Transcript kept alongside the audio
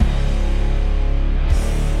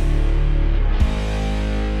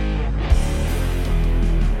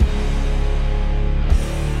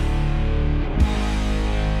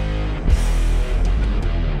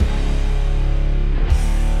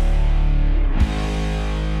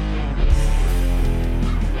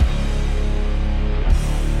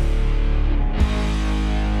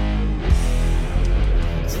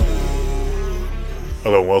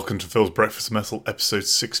Hello and welcome to Phil's Breakfast Metal, episode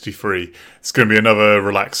 63. It's going to be another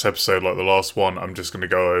relaxed episode like the last one. I'm just going to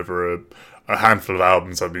go over a handful of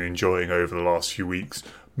albums I've been enjoying over the last few weeks.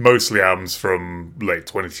 Mostly albums from late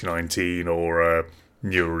 2019 or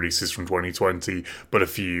newer releases from 2020, but a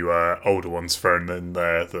few older ones thrown in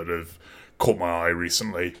there that have caught my eye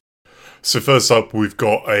recently. So first up, we've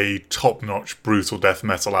got a top-notch brutal death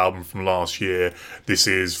metal album from last year. This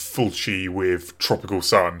is Fulci with Tropical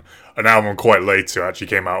Sun, an album quite later, actually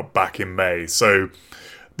came out back in May. So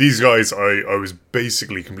these guys I was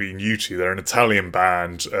basically completely new to. They're an Italian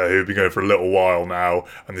band who've been going for a little while now,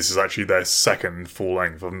 and this is actually their second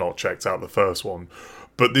full-length. I've not checked out the first one.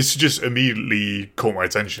 But this just immediately caught my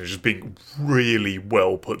attention. It's just being really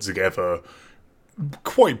well put together,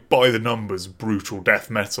 quite by the numbers brutal death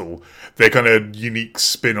metal. Their kind of unique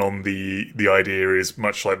spin on the idea is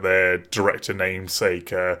much like their director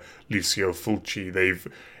namesake Lucio Fulci. They've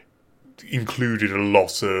included a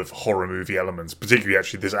lot of horror movie elements. Particularly,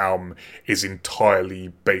 actually, this album is entirely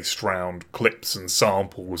based around clips and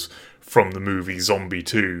samples from the movie Zombie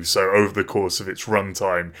 2. So over the course of its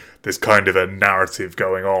runtime, there's kind of a narrative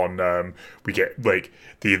going on. We get like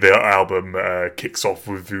the album kicks off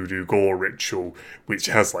with Voodoo Gore Ritual, which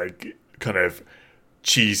has like kind of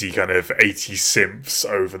cheesy kind of 80s synths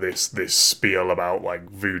over this spiel about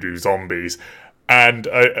like voodoo zombies. And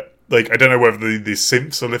I don't know whether the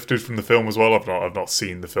synths are lifted from the film as well. I've not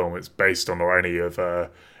seen the film it's based on or any of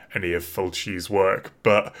Fulci's work,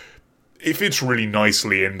 but it fits really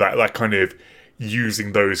nicely in that kind of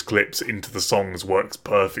using those clips into the songs works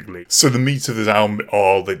perfectly. So the meat of this album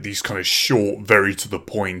are these kind of short, very to the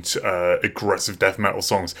point, aggressive death metal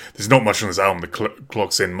songs. There's not much on this album that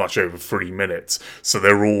clocks in much over 3 minutes, so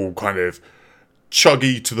they're all kind of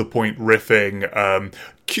chuggy, to the point riffing.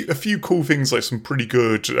 A few cool things, like some pretty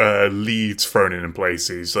good leads thrown in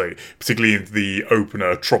places, like particularly in the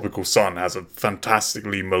opener Tropical Sun has a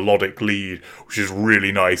fantastically melodic lead, which is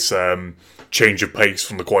really nice change of pace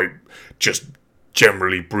from the quite just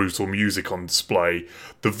generally brutal music on display.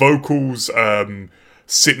 The vocals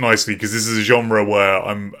sit nicely, because this is a genre where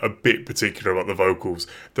I'm a bit particular about the vocals.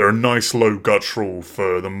 They're a nice low guttural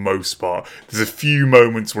for the most part. There's a few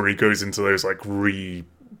moments where he goes into those like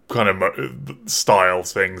kind of style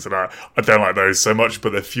things, and I don't like those so much,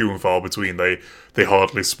 but they're few and far between. They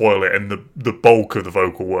hardly spoil it, and the bulk of the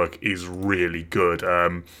vocal work is really good.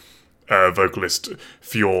 Vocalist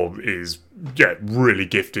Fior is really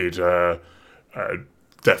gifted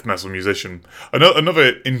death metal musician.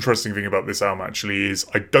 Another interesting thing about this album actually is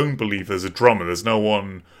I don't believe there's a drummer. There's no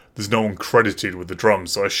one credited with the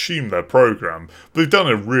drums, so I assume they're programmed. They've done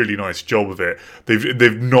a really nice job of it.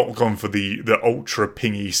 They've not gone for the ultra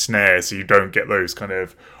pingy snare, so you don't get those kind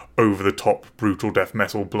of over the top brutal death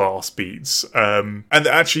metal blast beats. And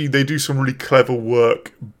actually they do some really clever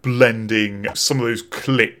work blending some of those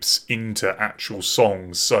clips into actual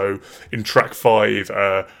songs. So in track 5,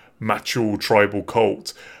 Matul Tribal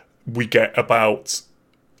Cult, we get about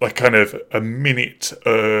like kind of a minute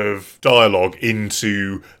of dialogue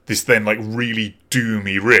into this then like really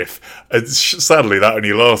doomy riff. And sadly that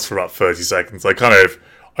only lasts for about 30 seconds.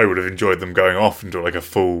 I would have enjoyed them going off into like a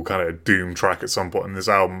full kind of doom track at some point in this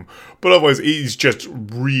album. But otherwise it is just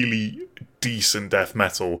really decent death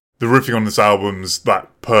metal. The riffing on this album's that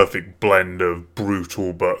perfect blend of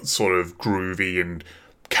brutal but sort of groovy and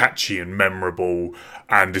catchy and memorable,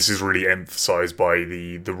 and this is really emphasised by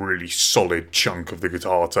the really solid chunk of the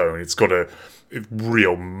guitar tone. It's got a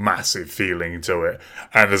real massive feeling to it,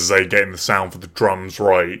 and as I say, getting the sound for the drums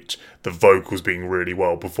right, the vocals being really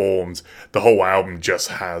well performed, the whole album just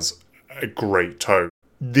has a great tone.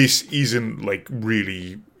 This isn't like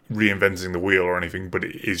really reinventing the wheel or anything, but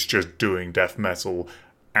it is just doing death metal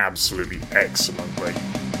absolutely excellently.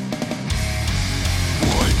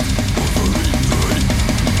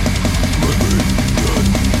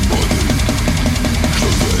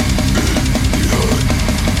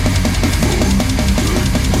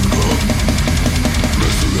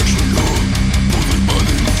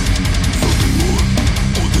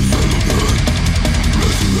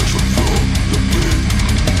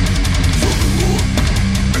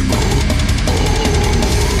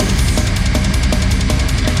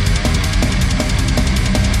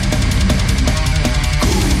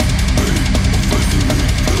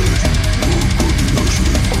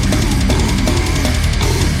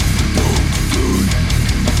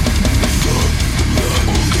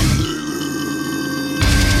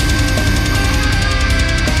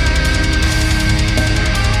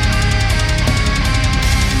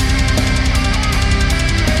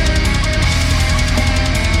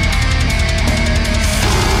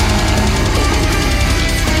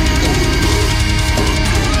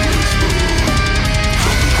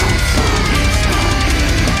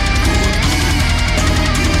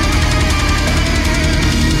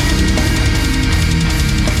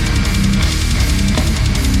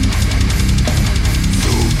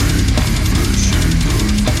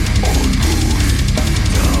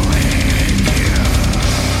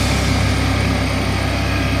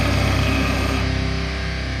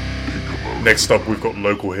 Next up, we've got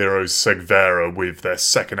local heroes Segvera with their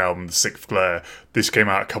second album, The Sixth Glare. This came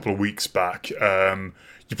out a couple of weeks back.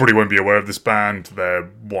 You probably won't be aware of this band. They're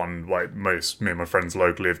one like most me and my friends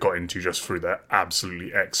locally have got into just through their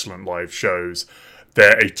absolutely excellent live shows.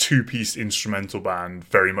 They're a two-piece instrumental band,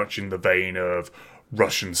 very much in the vein of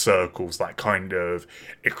Russian Circles, that kind of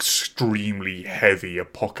extremely heavy,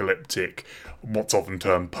 apocalyptic, what's often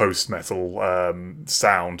termed post-metal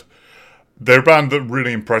sound. They're a band that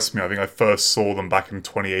really impressed me. I think I first saw them back in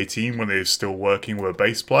 2018 when they were still working with a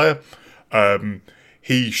bass player.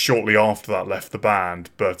 He shortly after that left the band,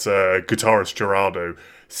 but guitarist Gerardo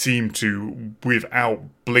seemed to, without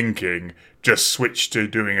blinking, just switch to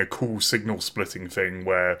doing a cool signal splitting thing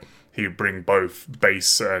where he would bring both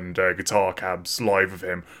bass and guitar cabs live with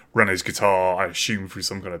him, run his guitar, I assume through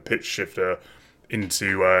some kind of pitch shifter,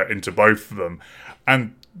 into both of them.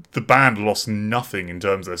 And the band lost nothing in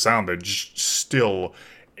terms of their sound. They're just still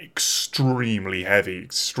extremely heavy,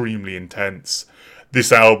 extremely intense.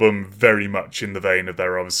 This album, very much in the vein of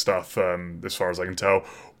their other stuff, as far as I can tell,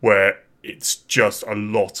 where it's just a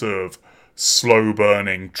lot of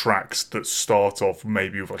slow-burning tracks that start off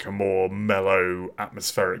maybe with like a more mellow,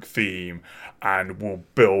 atmospheric theme and will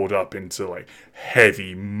build up into like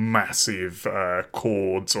heavy, massive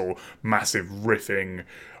chords or massive riffing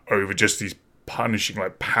over just these punishing,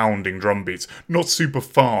 like pounding drum beats. Not super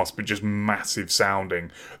fast, but just massive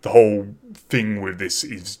sounding. The whole thing with this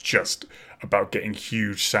is just about getting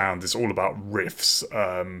huge sound. It's all about riffs.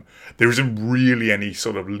 There isn't really any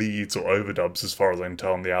sort of leads or overdubs as far as I can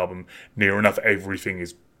tell on the album. Near enough everything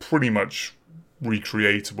is pretty much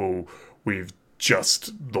recreatable with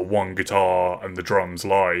just the one guitar and the drums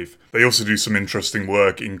live. They also do some interesting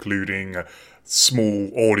work, including small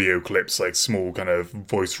audio clips, like small kind of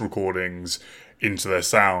voice recordings into their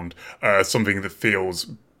sound. Something that feels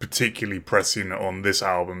particularly prescient on this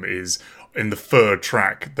album is in the third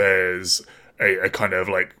track, there's a kind of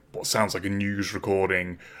like what sounds like a news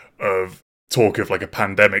recording of talk of like a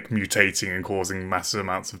pandemic mutating and causing massive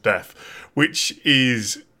amounts of death, which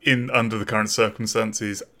is, in under the current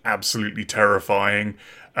circumstances, absolutely terrifying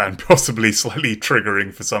and possibly slightly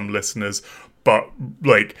triggering for some listeners. But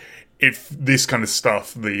like, if this kind of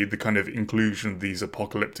stuff, the kind of inclusion of these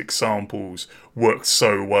apocalyptic samples works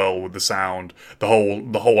so well with the sound, the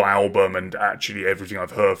whole album and actually everything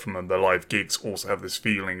I've heard from them, their live gigs also have this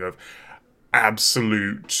feeling of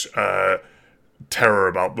absolute terror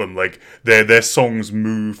about them. Like their songs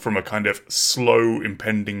move from a kind of slow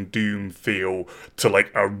impending doom feel to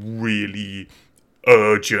like a really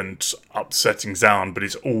urgent, upsetting sound, but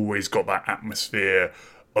it's always got that atmosphere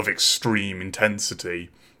of extreme intensity.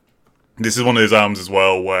 This is one of those albums as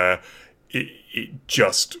well where it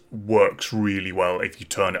just works really well if you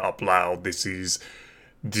turn it up loud. This is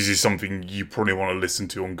something you probably want to listen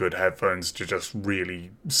to on good headphones to just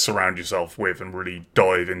really surround yourself with and really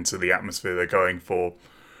dive into the atmosphere they're going for.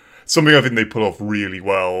 Something I think they pull off really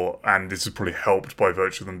well, and this is probably helped by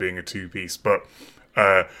virtue of them being a two-piece, but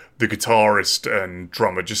the guitarist and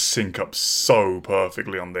drummer just sync up so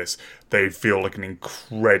perfectly on this. They feel like an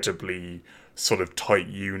incredibly sort of tight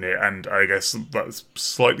unit, and I guess that's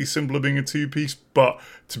slightly simpler being a two-piece, but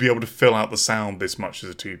to be able to fill out the sound this much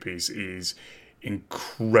as a two-piece is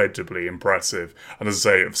incredibly impressive. And as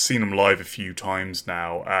I say, I've seen them live a few times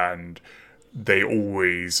now, and they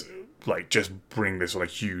always like just bring this on a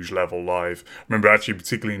huge level live. I remember actually a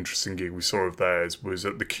particularly interesting gig we saw of theirs was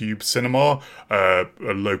at the Cube Cinema, a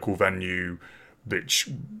local venue which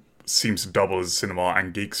seems to double as a cinema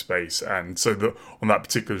and gig space. And so on that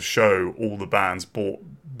particular show, all the bands bought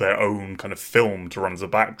their own kind of film to run as a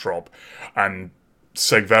backdrop, and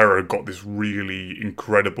Segvera got this really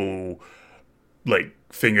incredible like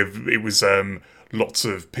thing of, it was lots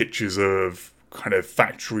of pictures of kind of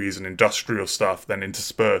factories and industrial stuff, then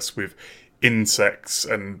interspersed with insects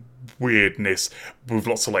and weirdness, with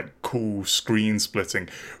lots of like cool screen splitting.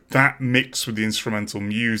 That mixed with the instrumental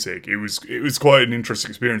music, it was quite an interesting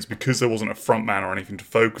experience because there wasn't a frontman or anything to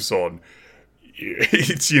focus on.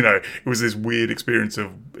 It's, you know, it was this weird experience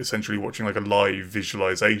of essentially watching like a live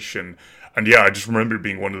visualization. And yeah, I just remember it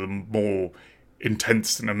being one of the more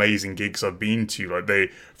intense and amazing gigs I've been to.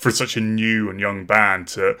 Like, for such a new and young band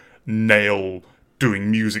to nail doing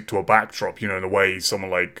music to a backdrop, you know, in a way someone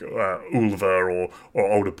like Ulver or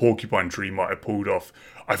older Porcupine Tree might have pulled off,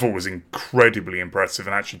 I thought was incredibly impressive.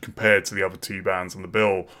 And actually, compared to the other two bands on the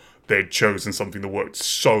bill, they'd chosen something that worked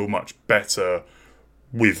so much better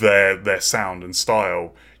with their sound and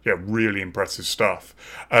style. Yeah, really impressive stuff.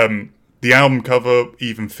 The album cover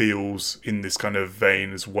even feels in this kind of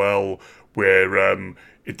vein as well, where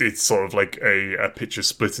it's sort of like a picture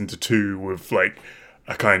split into two with like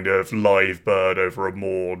a kind of live bird over a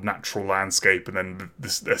more natural landscape, and then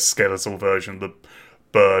a skeletal version of the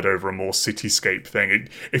bird over a more cityscape thing.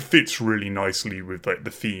 It fits really nicely with like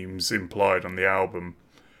the themes implied on the album.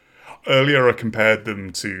 Earlier I compared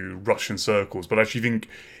them to Russian Circles, but I actually think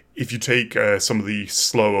if you take some of the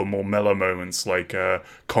slower, more mellow moments, like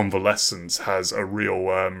Convalescence has a real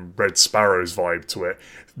Red Sparrows vibe to it.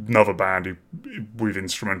 Another band who, with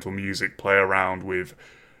instrumental music, play around with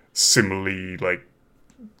similarly like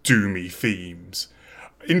doomy themes.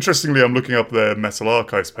 Interestingly, I'm looking up their Metal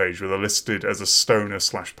Archives page where they're listed as a stoner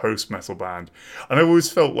 / post-metal band. And I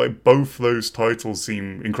always felt like both those titles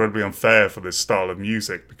seem incredibly unfair for this style of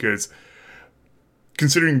music, because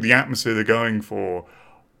considering the atmosphere they're going for,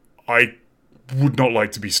 I would not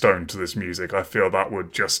like to be stoned to this music. I feel that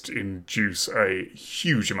would just induce a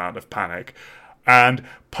huge amount of panic. And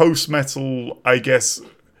post-metal, I guess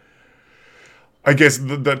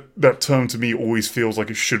that term to me always feels like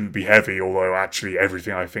it shouldn't be heavy, although actually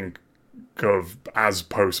everything I think of as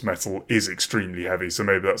post-metal is extremely heavy, so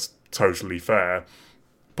maybe that's totally fair.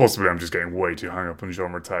 Possibly I'm just getting way too hung up on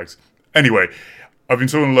genre tags. Anyway, I've been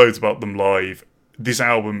talking loads about them live. This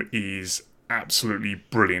album is absolutely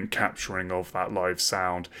brilliant capturing of that live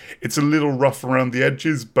sound. It's a little rough around the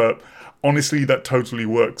edges, but honestly that totally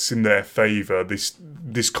works in their favour.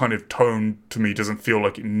 This kind of tone to me doesn't feel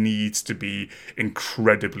like it needs to be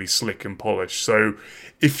incredibly slick and polished. So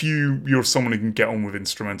if you're someone who can get on with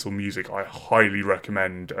instrumental music, I highly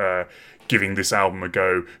recommend giving this album a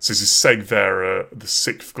go. So this is Seg Vera, The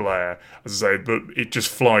Sixth Glare, as I say, but it just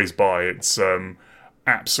flies by. It's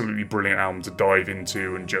absolutely brilliant album to dive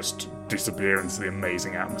into and just disappear into the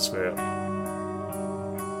amazing atmosphere.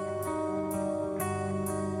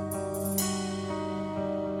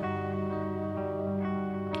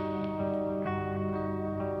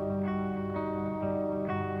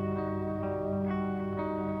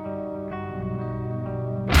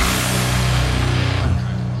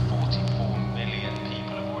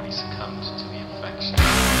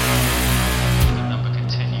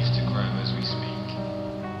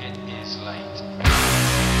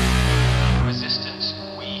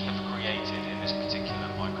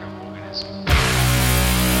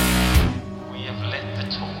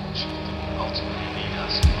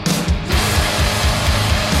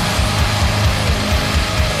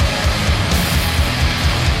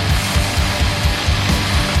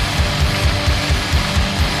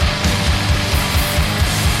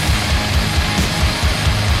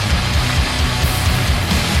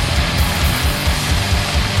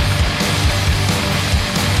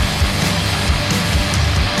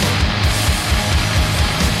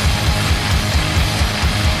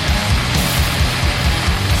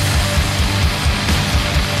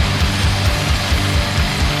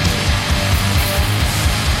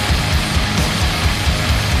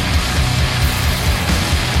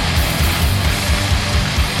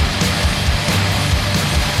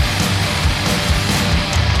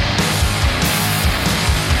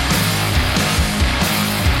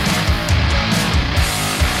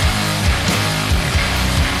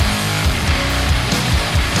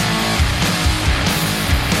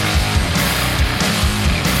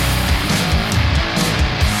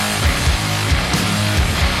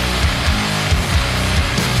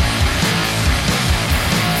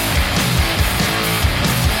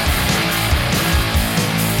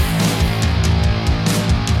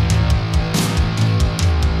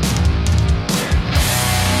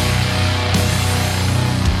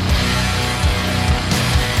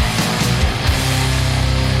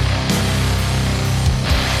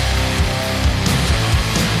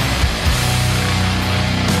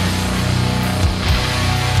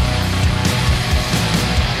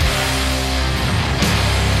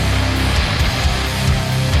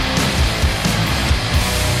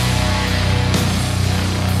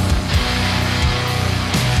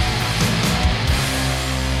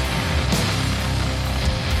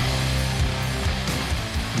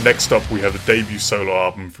 Next up, we have a debut solo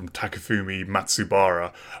album from Takafumi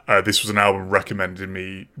Matsubara. This was an album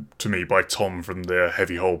recommended to me by Tom from the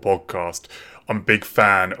Heavy Hole podcast. I'm a big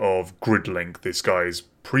fan of Gridlink, this guy's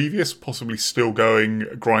previous, possibly still going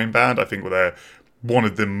grind band. I think they're one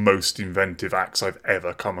of the most inventive acts I've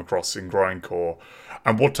ever come across in grindcore.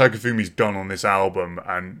 And what Takafumi's done on this album,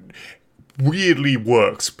 and weirdly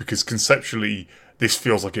works because conceptually this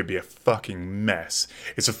feels like it'd be a fucking mess.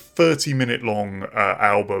 It's a 30-minute long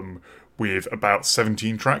album with about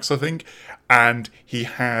 17 tracks, I think, and he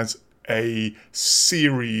has a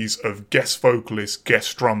series of guest vocalists,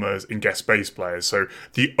 guest drummers, and guest bass players. So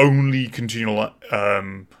the only continual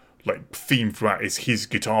theme throughout is his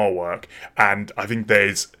guitar work, and I think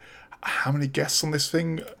there's how many guests on this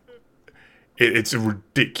thing? It's a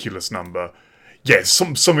ridiculous number. Yeah,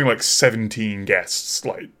 something like 17 guests,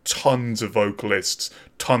 like tons of vocalists,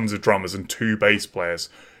 tons of drummers, and 2 bass players.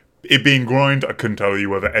 It being Grind, I couldn't tell you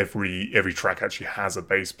whether every track actually has a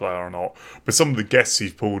bass player or not. But some of the guests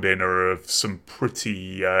he's pulled in are of some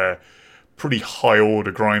pretty high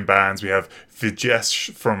order grind bands. We have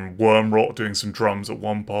Vijesh from Wormrot doing some drums at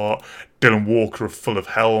one part. Dylan Walker of Full of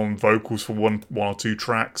Hell on vocals for one or 2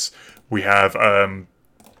 tracks. We have Alan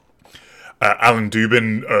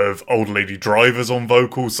Dubin of Old Lady Drivers on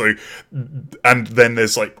vocals. So, and then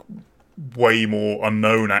there's like way more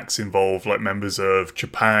unknown acts involved, like members of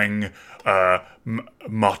Chapang,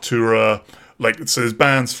 Matura. Like, so there's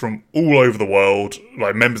bands from all over the world,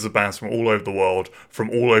 like members of bands from all over the world,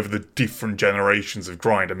 from all over the different generations of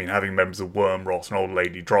grind. I mean, having members of Wormrot and Old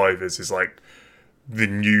Lady Drivers is like the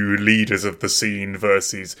new leaders of the scene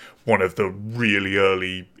versus one of the really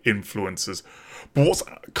early influencers. But what's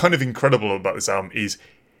kind of incredible about this album is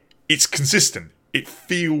it's consistent. It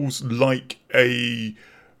feels like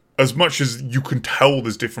as much as you can tell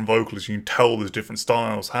there's different vocalists, you can tell there's different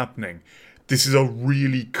styles happening, this is a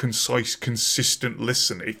really concise, consistent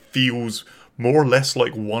listen. It feels more or less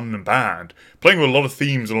like one band, playing with a lot of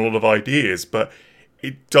themes and a lot of ideas, but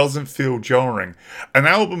it doesn't feel jarring. An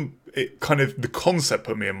album, it kind of, the concept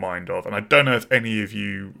put me in mind of, and I don't know if any of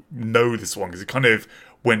you know this one, because it kind of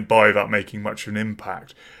went by without making much of an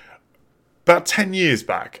impact. About 10 years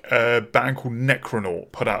back, a band called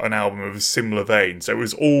Necronaut put out an album of a similar vein. So it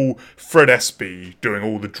was all Fred Espy doing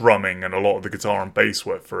all the drumming and a lot of the guitar and bass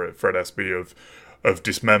work for it. Fred Espy of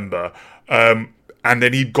Dismember. And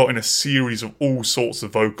then he'd got in a series of all sorts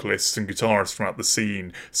of vocalists and guitarists throughout the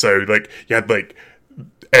scene. So, like, you had, like,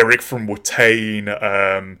 Eric from Watain,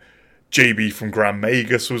 JB from Grand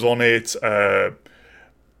Magus was on it,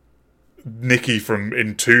 Nicky from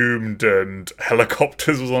Entombed and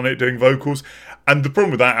Helicopters was on it doing vocals. And the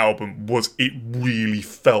problem with that album was it really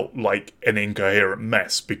felt like an incoherent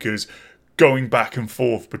mess, because going back and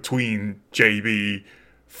forth between JB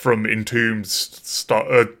from Entombed's style,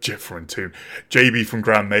 JB from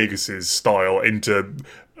Grand Magus's style into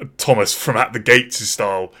Thomas from At the Gates'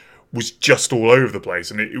 style was just all over the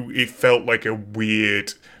place, and it felt like a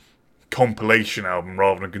weird compilation album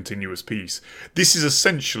rather than a continuous piece. This is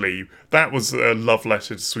essentially, that was a love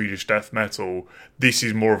letter to Swedish death metal. This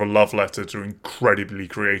is more of a love letter to incredibly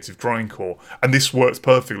creative grindcore, and this works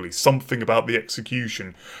perfectly. Something about the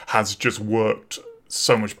execution has just worked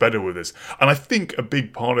so much better with this, and I think a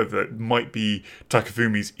big part of that might be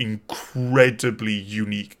Takefumi's incredibly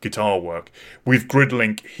unique guitar work. With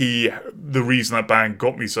Gridlink, the reason that band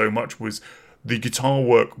got me so much was the guitar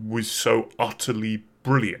work was so utterly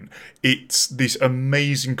brilliant. It's this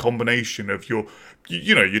amazing combination of your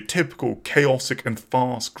typical chaotic and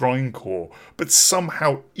fast grindcore, but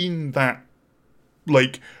somehow in that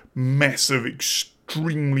like mess of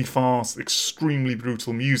extremely fast, extremely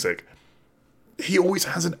brutal music, he always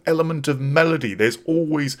has an element of melody. There's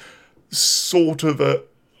always sort of a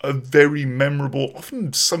very memorable,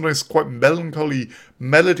 often sometimes quite melancholy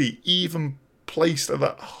melody, even placed at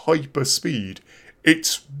that hyper speed.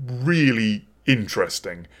 It's really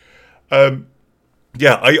interesting. I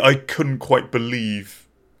couldn't quite believe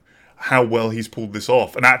how well he's pulled this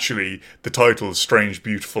off. And actually, the title, Strange,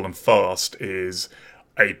 Beautiful and Fast, is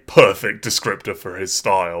a perfect descriptor for his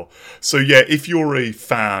style. So yeah, if you're a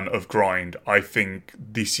fan of grind, I think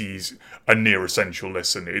this is a near essential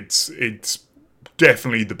listen. It's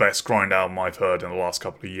definitely the best grind album I've heard in the last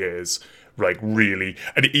couple of years. Like, really.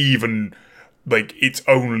 And even, like, it's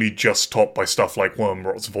only just topped by stuff like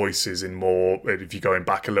Wormrot's voices in more, if you're going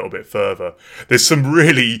back a little bit further. There's some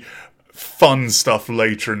really fun stuff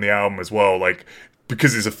later in the album as well. Like,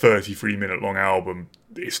 because it's a 33-minute long album,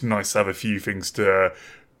 it's nice to have a few things to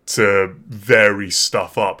vary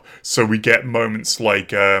stuff up. So we get moments like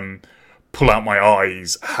Pull Out My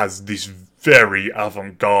Eyes has this very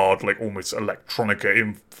avant-garde, like almost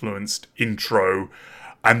electronica-influenced intro.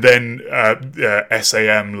 And then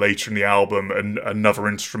SAM later in the album, and another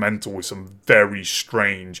instrumental with some very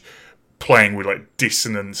strange playing with like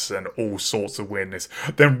dissonance and all sorts of weirdness.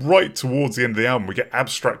 Then right towards the end of the album, we get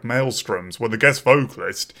Abstract Maelstroms, where the guest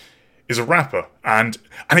vocalist is a rapper, and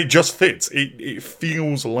it just fits. It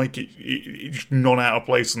feels like it's not out of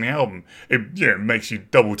place on the album. It makes you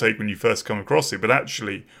double take when you first come across it, but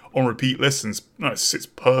actually on repeat listens, no, it sits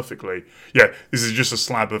perfectly. Yeah, this is just a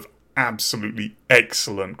slab of absolutely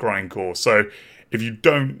excellent grindcore. So if you're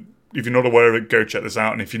not aware of it, go check this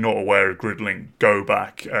out. And if you're not aware of Gridlink, go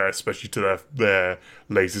back, especially to their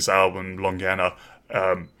latest album, Longana.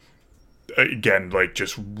 again, like,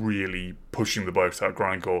 just really pushing the boat out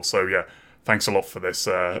grindcore. So yeah, thanks a lot for this,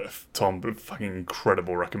 Tom. Fucking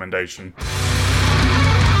incredible recommendation.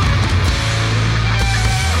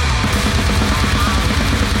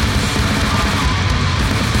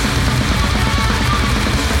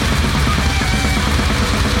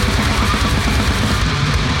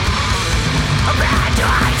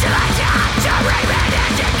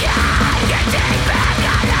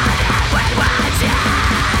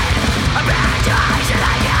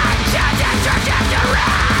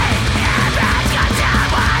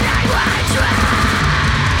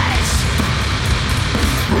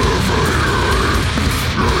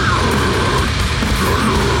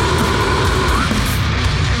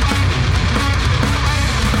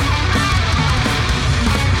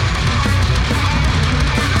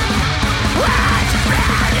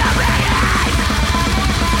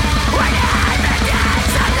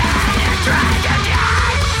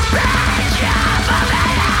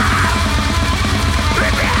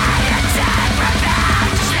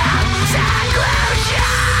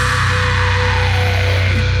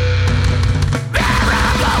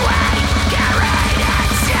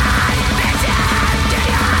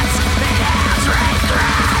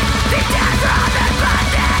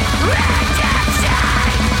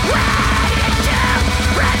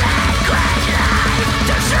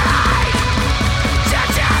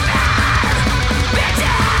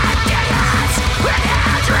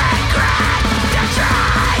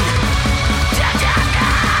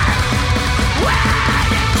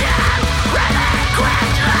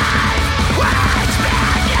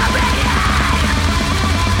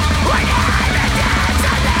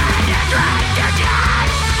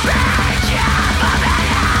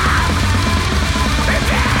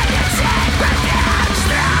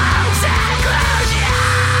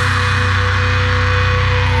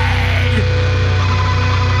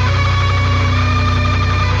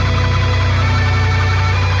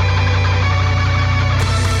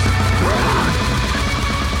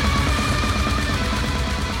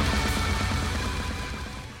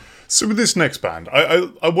 So with this next band,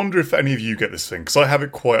 I wonder if any of you get this thing, because I have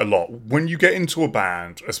it quite a lot. When you get into a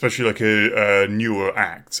band, especially like a newer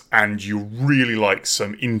act, and you really like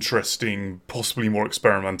some interesting, possibly more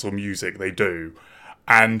experimental music they do,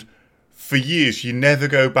 and for years you never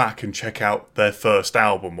go back and check out their first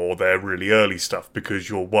album or their really early stuff because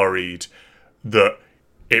you're worried that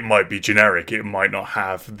it might be generic, it might not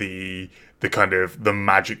have the kind of the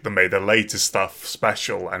magic that made their later stuff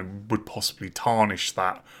special and would possibly tarnish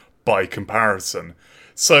that by comparison.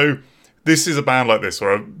 So this is a band like this,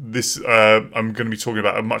 or I'm going to be talking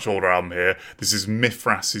about a much older album here. This is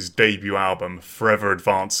Mithras' debut album, Forever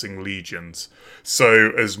Advancing Legions.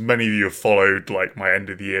 So as many of you have followed like my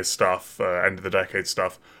end of the year stuff, end of the decade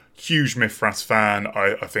stuff, huge Mithras fan.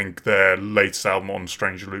 I think their latest album On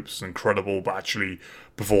Stranger Loops is incredible, but actually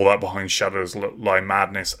before that, Behind Shadows Lie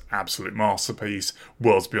Madness, absolute masterpiece.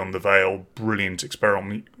 Worlds Beyond the Veil, brilliant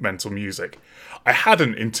experimental music. I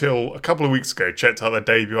hadn't until a couple of weeks ago checked out their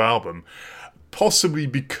debut album, possibly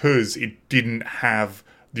because it didn't have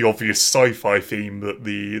the obvious sci-fi theme that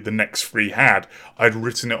the next three had. I'd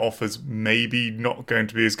written it off as maybe not going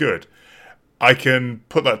to be as good. I can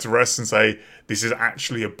put that to rest and say this is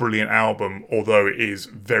actually a brilliant album, although it is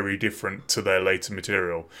very different to their later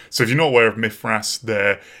material. So if you're not aware of Mithras,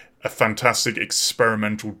 they're a fantastic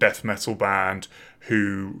experimental death metal band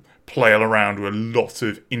who play around with a lot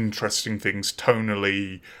of interesting things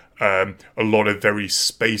tonally, a lot of very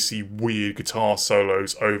spacey, weird guitar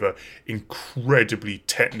solos over incredibly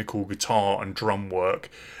technical guitar and drum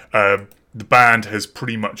work. The band has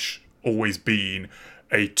pretty much always been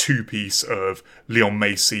a two-piece of Leon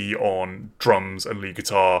Macy on drums and lead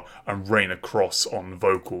guitar and Rainer Cross on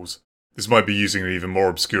vocals. This might be using an even more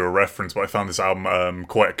obscure reference, but I found this album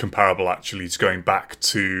quite comparable actually to going back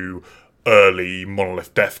to early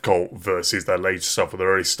Monolith Death Cult versus their later stuff, where their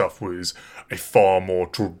early stuff was a far more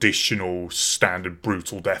traditional, standard,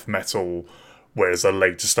 brutal death metal, whereas their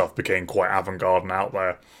later stuff became quite avant-garde and out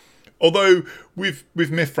there. Although, with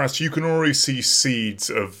Mithras, you can already see seeds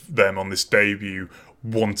of them on this debut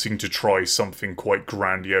wanting to try something quite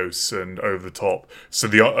grandiose and over the top. So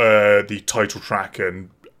the title track and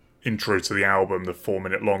intro to the album, the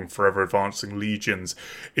 4-minute long Forever Advancing Legions,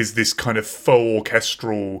 is this kind of faux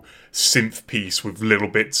orchestral synth piece with little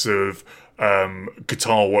bits of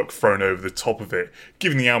guitar work thrown over the top of it,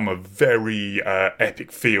 giving the album a very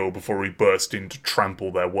epic feel before we burst in to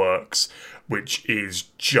trample their works, which is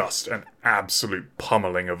just an absolute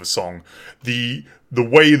pummeling of a song. The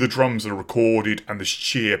way the drums are recorded and the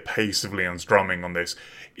sheer pace of Leon's drumming on this,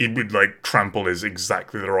 it would, like, trample is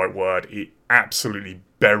exactly the right word. It absolutely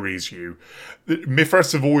buries you.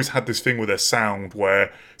 Mithras have always had this thing with their sound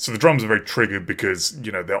where, so the drums are very triggered because,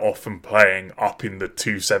 you know, they're often playing up in the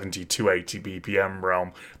 270, 280 BPM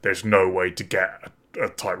realm. There's no way to get a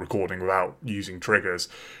tight recording without using triggers.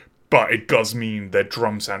 But it does mean their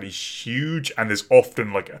drum sound is huge, and there's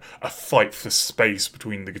often like a fight for space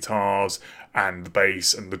between the guitars and the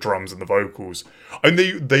bass and the drums and the vocals. And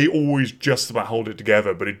they always just about hold it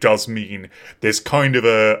together, but it does mean there's kind of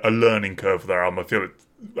a learning curve there. I feel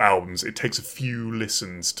albums, it takes a few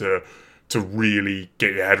listens to really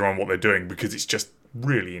get your head around what they're doing, because it's just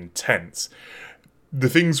really intense. The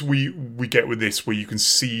things we get with this, where you can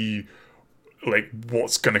see like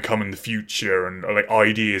what's going to come in the future and like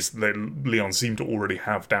ideas that Leon seemed to already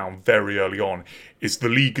have down very early on, is the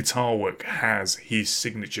lead guitar work has his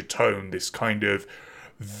signature tone, this kind of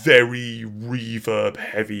very reverb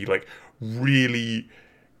heavy, like really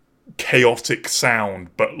chaotic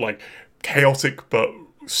sound, but like chaotic but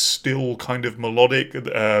still kind of melodic,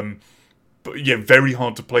 but yeah, very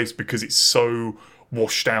hard to place because it's so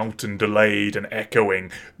washed out and delayed and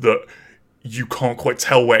echoing that you can't quite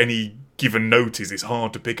tell where any given note is. It's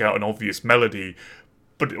hard to pick out an obvious melody,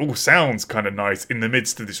 but it all sounds kind of nice in the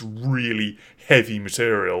midst of this really heavy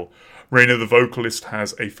material. Reiner, the vocalist,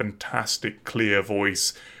 has a fantastic clear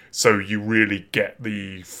voice, so you really get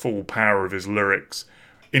the full power of his lyrics.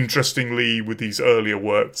 Interestingly, with these earlier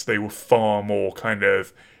works, they were far more kind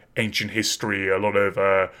of ancient history, a lot of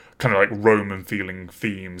kind of like Roman feeling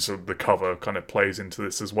themes. So the cover kind of plays into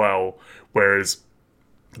this as well, whereas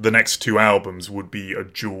the next two albums would be a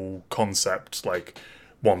dual concept, like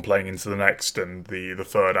one playing into the next, and the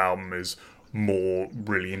third album is more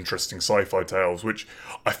really interesting sci-fi tales, which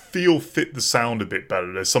I feel fit the sound a bit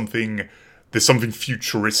better. There's something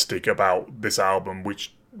futuristic about this album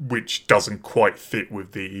which doesn't quite fit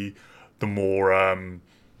with the more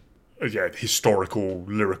historical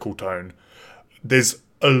lyrical tone. There's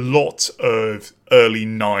a lot of early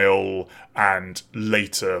Nile and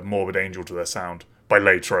later Morbid Angel to their sound. By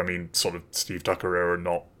later, I mean sort of Steve Tucker era,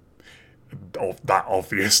 not that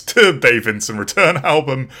obvious to Dave Vincent Return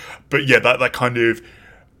album. But yeah, that kind of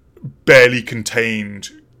barely contained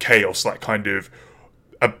chaos, that kind of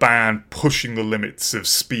a band pushing the limits of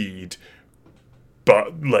speed,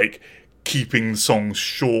 but like keeping songs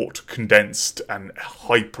short, condensed, and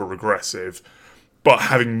hyper-aggressive, but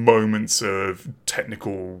having moments of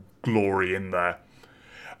technical glory in there.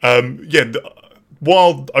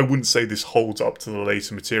 While I wouldn't say this holds up to the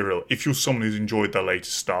later material, if you're someone who's enjoyed their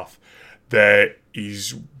later stuff, there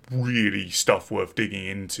is really stuff worth digging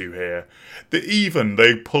into here.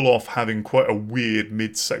 They pull off having quite a weird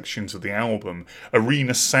mid-section to the album.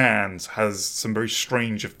 Arena Sands has some very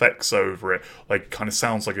strange effects over it, like kind of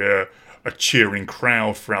sounds like a cheering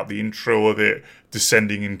crowd throughout the intro of it,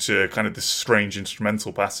 descending into kind of this strange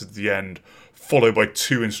instrumental passage at the end, followed by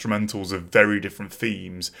two instrumentals of very different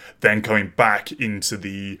themes, then coming back into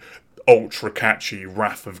the ultra catchy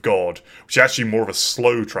Wrath of God, which is actually more of a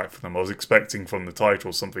slow track for them. I was expecting from the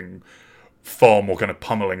title something far more kind of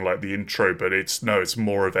pummeling like the intro, but it's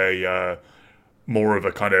more of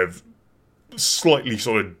a kind of slightly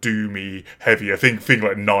sort of doomy, heavy, I think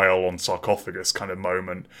like Nile on Sarcophagus kind of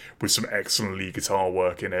moment, with some excellent lead guitar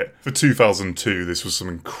work in it. For 2002, this was some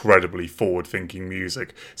incredibly forward-thinking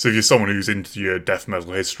music, so if you're someone who's into your death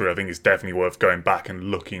metal history, I think it's definitely worth going back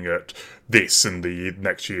and looking at this and the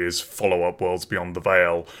next year's follow-up, Worlds Beyond the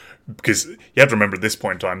Veil, because you have to remember at this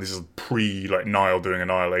point in time, this is pre like Nile doing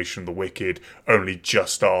Annihilation of the Wicked, only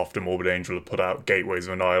just after Morbid Angel had put out Gateways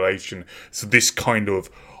of Annihilation, so this kind of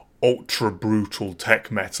ultra brutal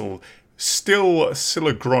tech metal still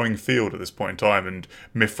a growing field at this point in time, and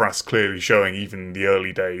Mithras clearly showing, even in the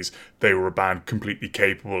early days, they were a band completely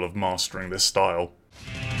capable of mastering this style.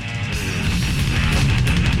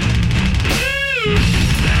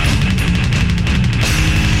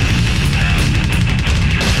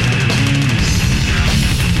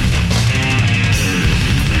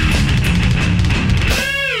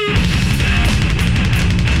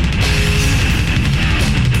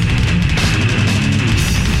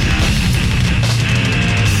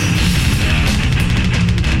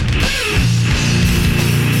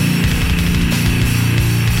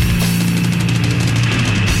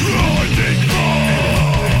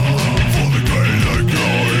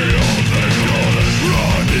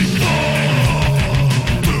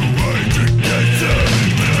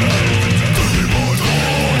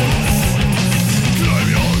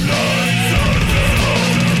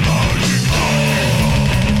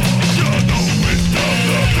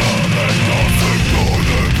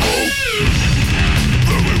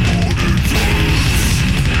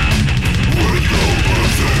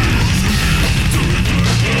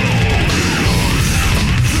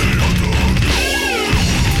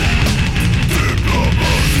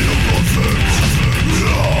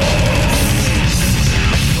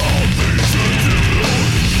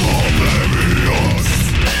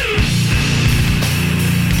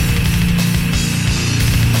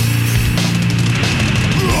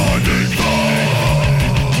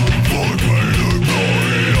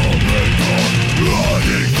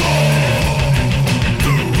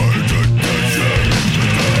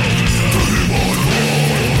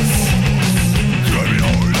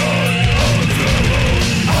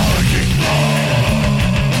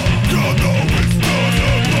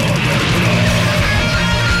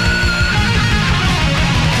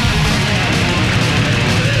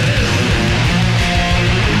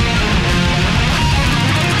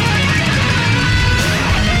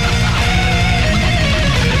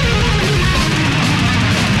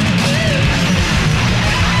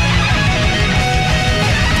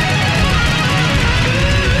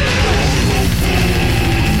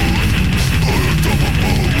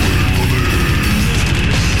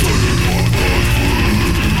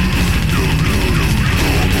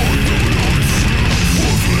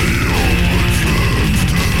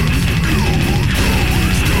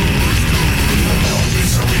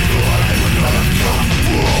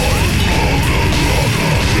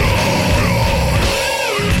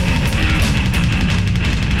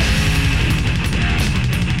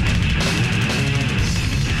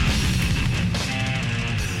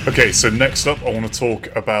 Okay, so next up, I want to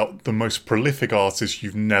talk about the most prolific artist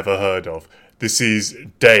you've never heard of. This is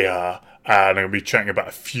Daya, and I'm going to be chatting about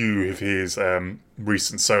a few of his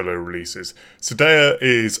recent solo releases. So Daya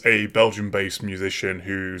is a Belgian-based musician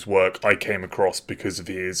whose work I came across because of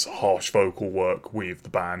his harsh vocal work with the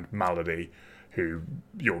band Malady, who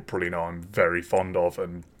you'll probably know I'm very fond of,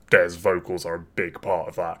 and Daya's vocals are a big part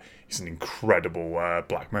of that. He's an incredible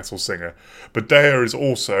black metal singer. But Daya is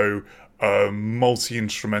also a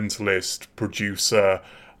multi-instrumentalist, producer,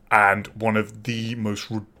 and one of the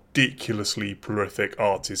most ridiculously prolific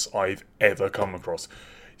artists I've ever come across.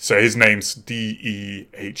 So his name's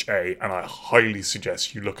Deha, and I highly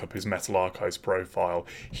suggest you look up his Metal Archives profile.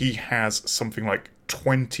 He has something like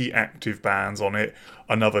 20 active bands on it,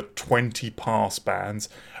 another 20 past bands,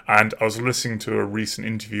 and I was listening to a recent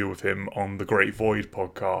interview with him on the Great Void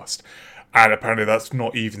podcast, and apparently that's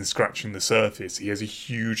not even scratching the surface. He has a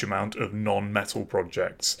huge amount of non-metal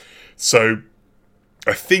projects. So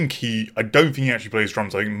I don't think he actually plays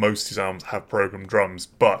drums. I think most of his albums have programmed drums,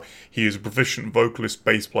 but he is a proficient vocalist,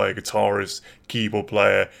 bass player, guitarist, keyboard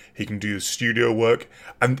player. He can do the studio work,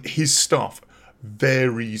 and his stuff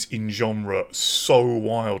varies in genre so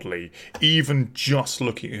wildly. Even just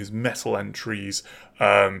looking at his metal entries,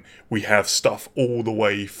 we have stuff all the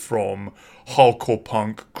way from hardcore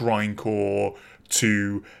punk, grindcore,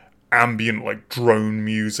 to ambient like drone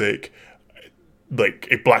music, like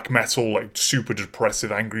a black metal, like super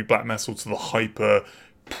depressive, angry black metal, to the hyper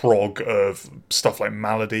prog of stuff like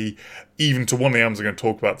Malady, even to one of the albums I'm going to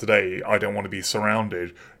talk about today, I Don't Want to Be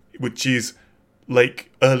Surrounded, which is like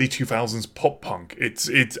early 2000s pop punk.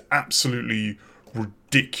 It's absolutely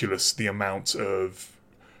ridiculous the amount of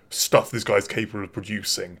stuff this guy's capable of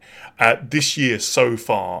producing. This year so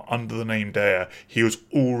far, under the name Daya, he has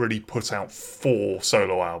already put out 4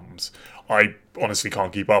 solo albums. I honestly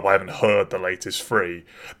can't keep up. I haven't heard the latest 3.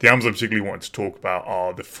 The albums I particularly wanted to talk about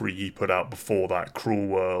are the 3 he put out before that: Cruel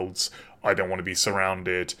Worlds, I Don't Want to Be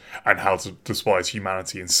Surrounded, and How to Despise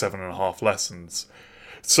Humanity in 7.5 Lessons.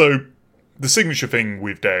 So the signature thing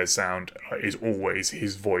with Daya's sound is always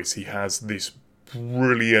his voice. He has this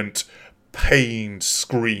brilliant pained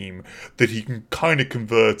scream that he can kind of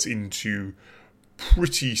convert into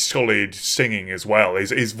pretty solid singing as well.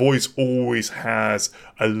 His voice always has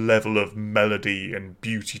a level of melody and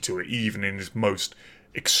beauty to it, even in his most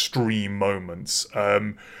extreme moments.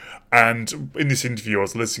 And in this interview I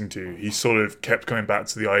was listening to, he sort of kept coming back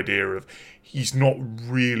to the idea of he's not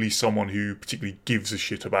really someone who particularly gives a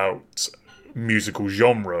shit about musical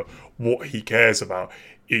genre. What he cares about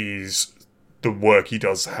is the work he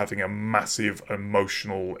does having a massive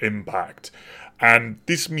emotional impact. And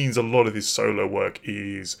this means a lot of his solo work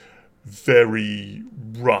is very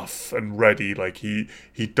rough and ready. Like he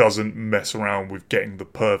doesn't mess around with getting the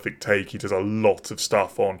perfect take. He does a lot of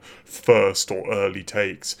stuff on first or early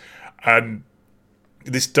takes. And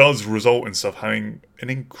this does result in stuff having an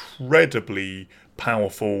incredibly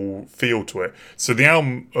powerful feel to it. So the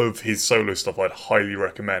album of his solo stuff I'd highly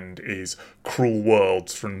recommend is Cruel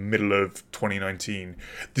Worlds from the middle of 2019.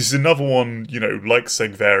 This is another one, like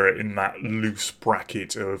Segvera, in that loose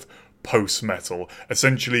bracket of post-metal.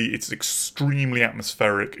 Essentially, it's extremely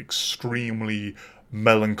atmospheric, extremely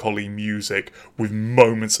melancholy music with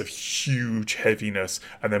moments of huge heaviness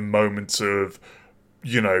and then moments of,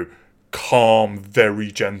 calm,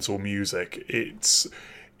 very gentle music.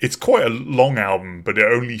 It's quite a long album, but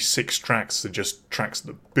there are only 6 tracks. They're just tracks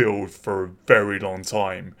that build for a very long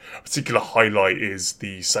time. A particular highlight is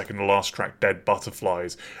the second to last track, Dead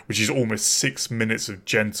Butterflies, which is almost 6 minutes of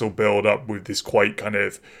gentle build-up with this quite kind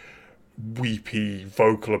of weepy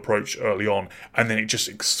vocal approach early on, and then it just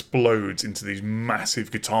explodes into these massive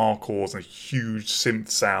guitar chords and huge synth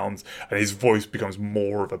sounds, and his voice becomes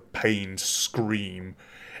more of a pained scream.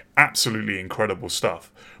 Absolutely incredible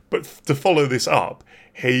stuff. But to follow this up,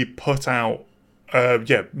 he put out,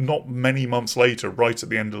 not many months later, right at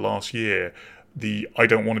the end of last year, the I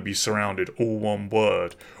Don't Want to Be Surrounded, all one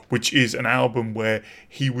word, which is an album where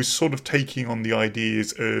he was sort of taking on the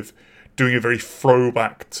ideas of doing a very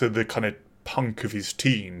throwback to the kind of punk of his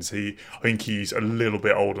teens. I think he's a little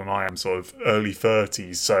bit older than I am, sort of early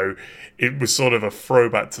 30s, so it was sort of a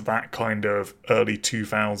throwback to that kind of early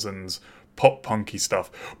 2000s pop punky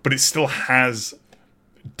stuff, but it still has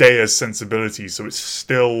Daya's sensibilities, so it's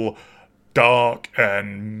still dark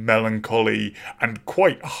and melancholy and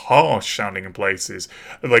quite harsh sounding in places.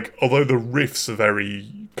 Like, although the riffs are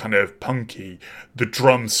very kind of punky, the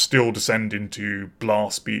drums still descend into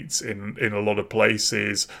blast beats in a lot of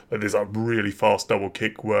places. Like, there's that really fast double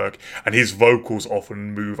kick work, and his vocals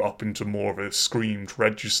often move up into more of a screamed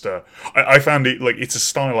register. I found it, like, it's a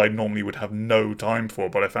style I normally would have no time for,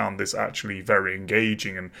 but I found this actually very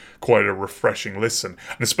engaging and quite a refreshing listen.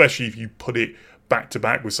 And especially if you put it back to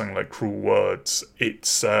back with something like Cruel Words,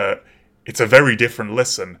 it's a very different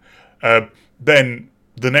listen. Then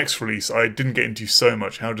the next release I didn't get into so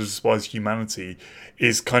much. How to Despise Humanity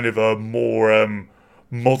is kind of a more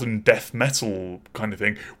modern death metal kind of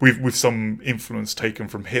thing, with some influence taken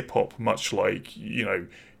from hip hop, much like, you know,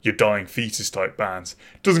 your Dying Fetus type bands.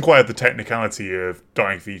 It doesn't quite have the technicality of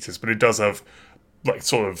Dying Fetus, but it does have like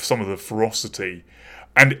sort of some of the ferocity.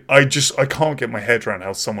 And I can't get my head around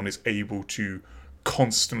how someone is able to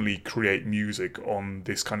constantly create music on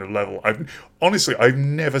this kind of level. I've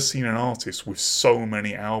never seen an artist with so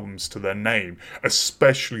many albums to their name,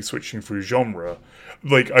 especially switching through genre.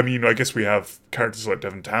 Like, I mean, I guess we have characters like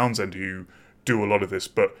Devin Townsend who do a lot of this,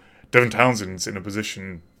 but Devin Townsend's in a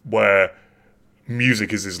position where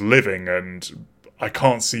music is his living, and I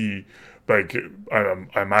can't see, like,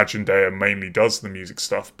 I imagine Daya mainly does the music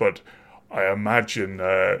stuff, but I imagine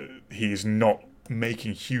he's not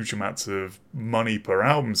making huge amounts of money per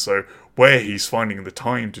album, so where he's finding the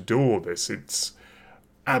time to do all this, it's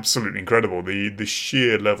absolutely incredible. The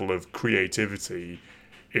sheer level of creativity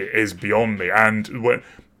is beyond me. And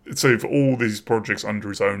so for all these projects under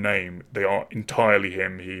his own name, they are entirely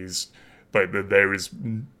him. He's like, there is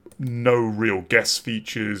no real guest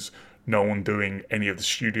features, no one doing any of the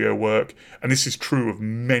studio work, and this is true of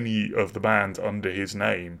many of the bands under his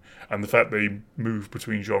name. And the fact they move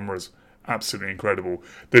between genres, absolutely incredible.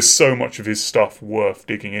 There's so much of his stuff worth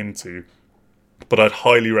digging into, but I'd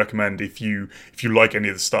highly recommend, if you like any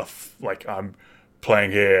of the stuff like I'm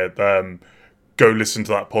playing here, go listen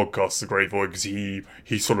to that podcast, The Great Void, because he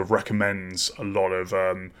sort of recommends a lot of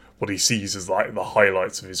what he sees as like the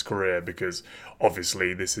highlights of his career, because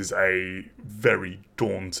obviously this is a very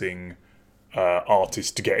daunting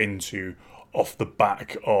artist to get into off the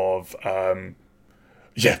back of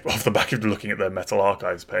looking at their Metal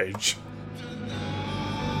Archives page.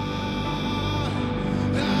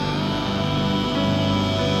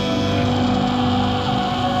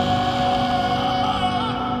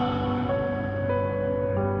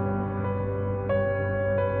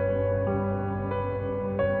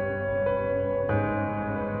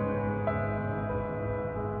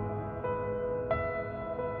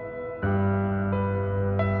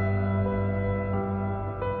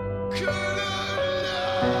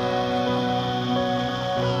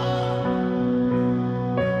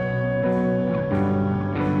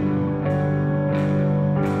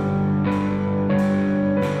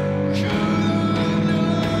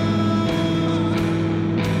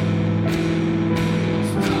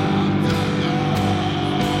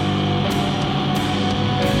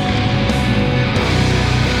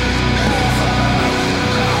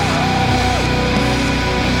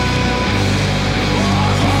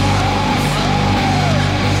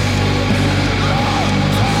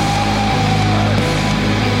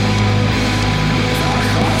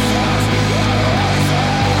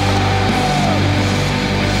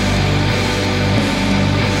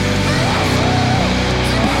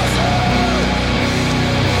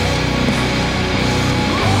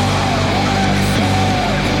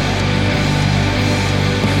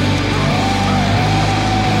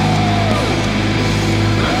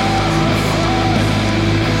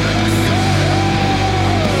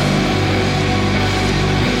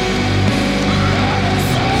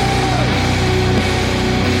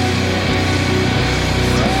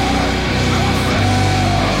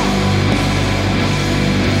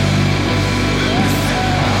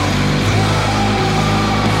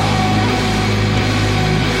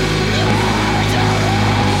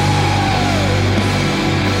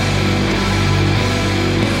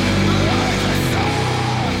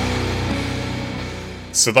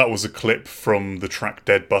 So that was a clip from the track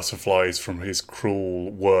Dead Butterflies from his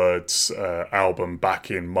Cruel Words album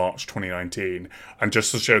back in March 2019. And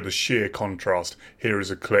just to show the sheer contrast, here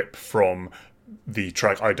is a clip from the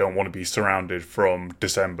track I Don't Want to Be Surrounded from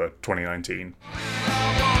December 2019.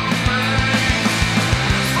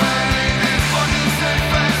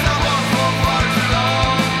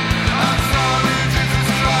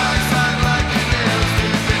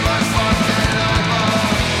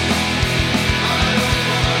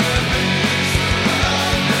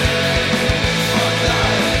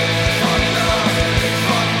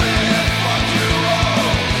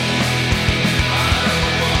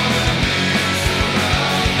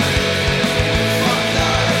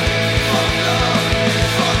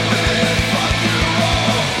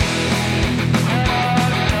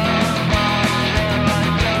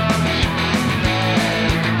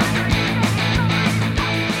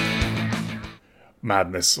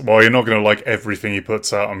 madness. While you're not going to like everything he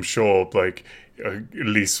puts out, I'm sure, like, at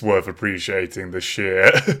least worth appreciating the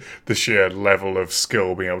sheer the sheer level of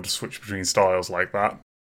skill being able to switch between styles like that.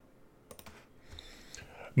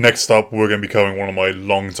 Next up, we're going to be covering one of my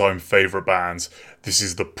long-time favourite bands. This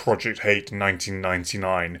is the Project Hate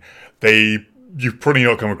 1999. You've probably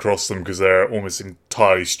not come across them because they're almost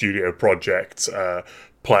entirely studio projects,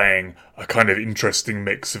 playing a kind of interesting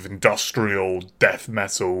mix of industrial death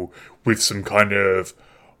metal with some kind of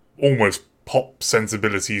almost pop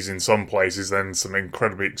sensibilities in some places, then some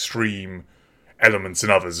incredibly extreme elements in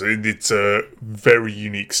others. It's a very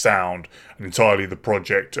unique sound, and entirely the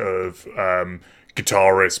project of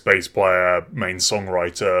guitarist, bass player, main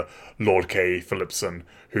songwriter Lord K. Phillipson,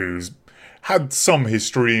 who's had some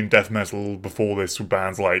history in death metal before this with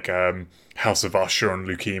bands like House of Usher and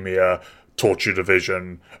Leukemia, Torture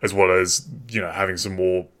Division, as well as, having some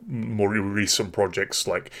more recent projects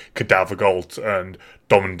like Cadaver Cult and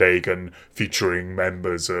Dom Dagan, featuring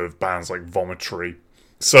members of bands like Vomitory.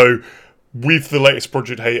 So, with the latest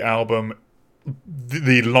Project Hate album,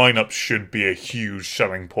 the lineup should be a huge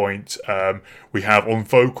selling point. We have on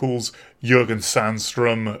vocals Jürgen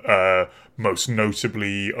Sandström, most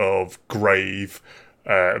notably of Grave,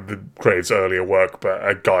 the Grave's earlier work, but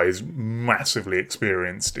a guy is massively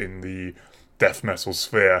experienced in the death metal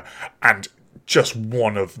sphere and just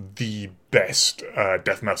one of the best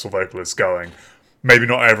death metal vocalists going. Maybe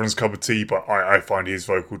not everyone's cup of tea, but I find his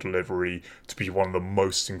vocal delivery to be one of the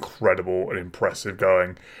most incredible and impressive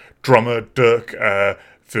going. Drummer Dirk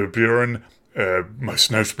Verbeuren,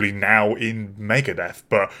 most notably now in Megadeth,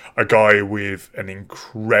 but a guy with an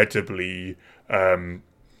incredibly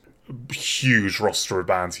huge roster of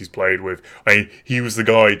bands he's played with. I mean, he was the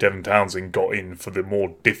guy Devin Townsend got in for the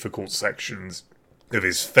more difficult sections of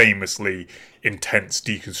his famously intense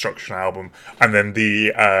Deconstruction album, and then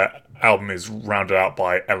the album is rounded out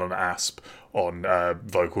by Ellen Asp on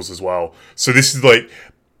vocals as well. So this is like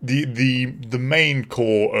the main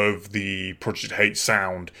core of the Project Hate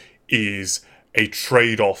sound is a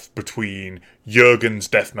trade-off between Jürgen's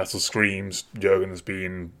death metal screams. Jürgen has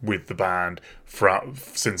been with the band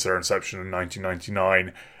since their inception in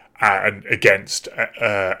 1999, and against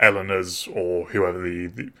Eleanor's, or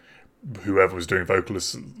whoever was doing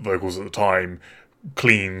vocals at the time,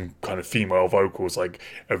 clean kind of female vocals, like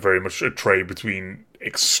very much a trade between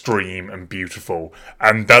extreme and beautiful.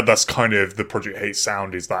 And that's kind of the Project Hate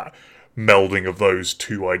sound, is that melding of those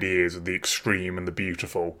two ideas of the extreme and the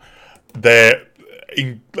beautiful. At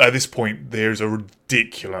this point, there's a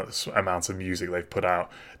ridiculous amount of music they've put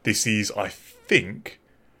out. This is, I think,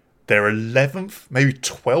 their 11th, maybe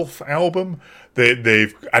 12th album.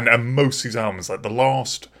 And most of these albums, like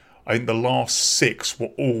I think the last 6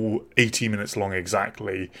 were all 80 minutes long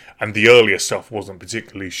exactly, and the earlier stuff wasn't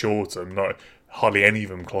particularly short. Not hardly any of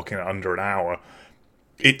them clocking at under an hour.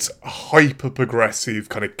 It's hyper progressive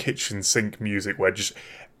kind of kitchen sink music where just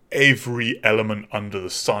every element under the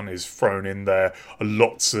sun is thrown in there.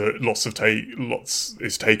 Lots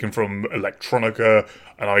is taken from electronica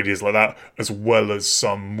and ideas like that, as well as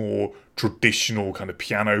some more traditional kind of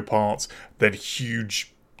piano parts. Then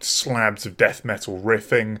huge slabs of death metal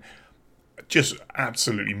riffing. Just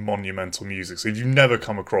absolutely monumental music. So if you've never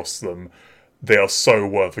come across them, they are so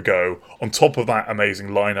worth a go. On top of that amazing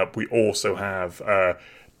lineup, we also have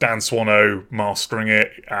Dan Swano mastering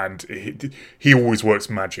it, and he always works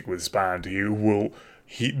magic with his band. A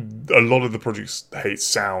lot of the Project Hate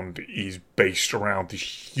sound is based around the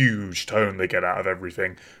huge tone they get out of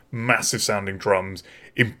everything. Massive sounding drums,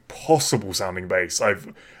 impossible sounding bass.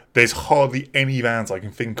 There's hardly any bands I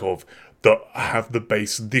can think of that have the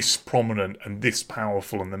bass this prominent and this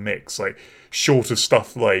powerful in the mix. Like, short of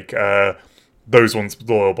stuff like Those Ones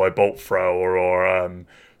Loyal by Bolt Thrower or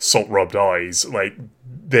Salt Rubbed Eyes, like,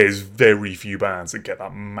 there's very few bands that get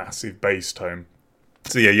that massive bass tone.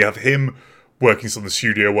 So yeah, you have him working some of the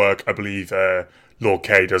studio work. I believe Lord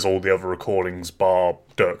K does all the other recordings, bar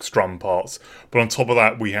Dirk's drum parts. But on top of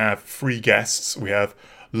that, we have 3 guests. We have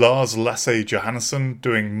Lars Lasse Johannesson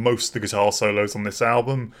doing most of the guitar solos on this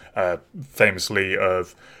album, famously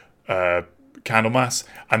of Candlemass.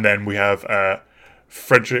 And then we have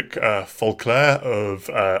Frederick Folclair of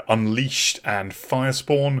Unleashed and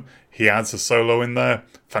Firespawn. He adds a solo in there.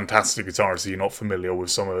 Fantastic guitarist. If you're not familiar with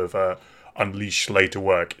some of Unleashed later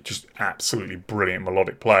work, just absolutely brilliant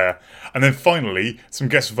melodic player. And then finally, some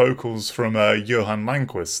guest vocals from Johan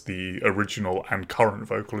Landquist, the original and current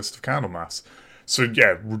vocalist of Candlemass. So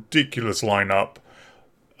yeah, ridiculous lineup.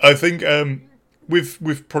 I think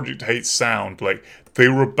with Project Hate's sound, like, they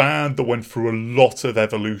were a band that went through a lot of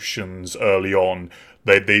evolutions early on.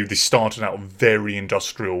 They started out very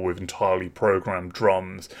industrial with entirely programmed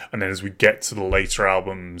drums, and then as we get to the later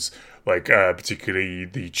albums, like particularly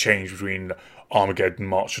the change between Armageddon,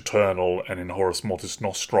 March Eternal, and in Horus Mortis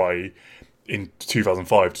Nostri in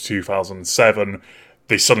 2005 to 2007,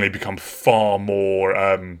 they suddenly become far more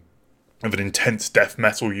of an intense death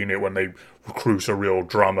metal unit when they recruit a real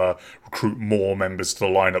drummer, recruit more members to the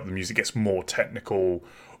lineup. The music gets more technical,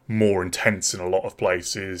 more intense in a lot of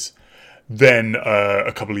places. Then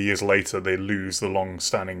a couple of years later, they lose the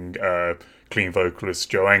long-standing clean vocalist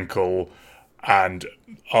Joe Enkel, and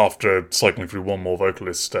after cycling through one more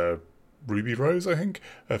vocalist, Ruby Rose, I think,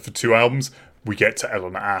 for 2 albums, we get to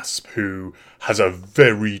Eleanor Asp, who has a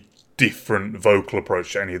very different vocal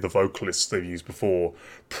approach to any of the vocalists they've used before.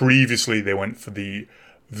 Previously, they went for the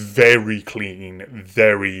very clean,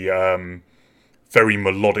 very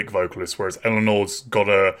melodic vocalist, whereas Eleanor's got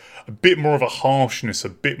a bit more of a harshness, a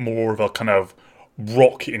bit more of a kind of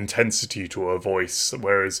rock intensity to her voice,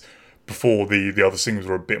 whereas before the other singers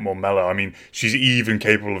were a bit more mellow. I mean, she's even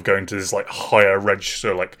capable of going to this like higher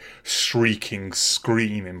register, like shrieking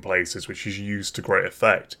scream in places, which she's used to great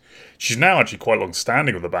effect. She's now actually quite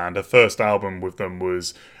long-standing with the band. Her first album with them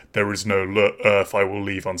was There Is No Earth I Will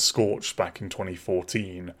Leave Unscorched back in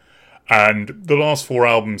 2014. And the last 4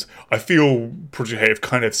 albums, I feel Project Hate have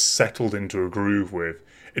kind of settled into a groove with.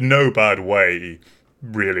 In no bad way,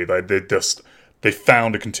 really. They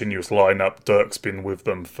found a continuous lineup. Dirk's been with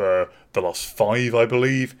them for the last 5, I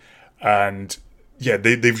believe. And yeah,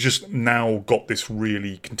 they've just now got this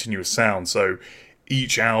really continuous sound. So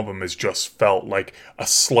each album has just felt like a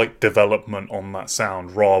slight development on that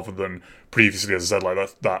sound rather than previously, as I said,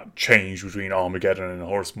 like that change between Armageddon and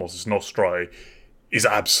Horus Mortis Nostri is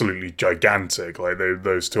absolutely gigantic. Like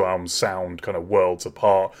those 2 albums sound kind of worlds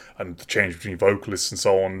apart, and the change between vocalists and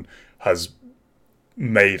so on has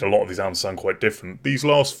made a lot of these albums sound quite different. These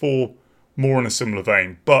last 4, more in a similar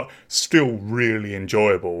vein, but still really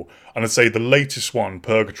enjoyable. And I'd say the latest one,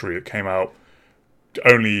 Purgatory, that came out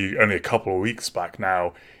only a couple of weeks back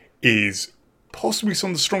now, is possibly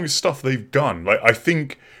some of the strongest stuff they've done. Like, I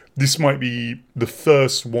think this might be the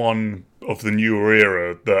first one of the newer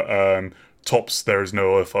era that tops There Is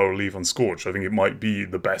No Earth I Will Leave Unscorched. I think it might be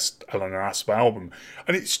the best Eleanor Asp album.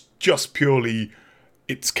 And it's just purely,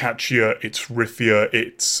 it's catchier, it's riffier,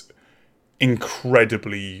 it's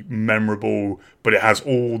incredibly memorable, but it has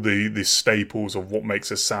all the staples of what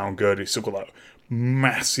makes it sound good. It's still got that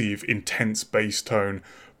massive, intense bass tone,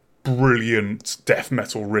 brilliant death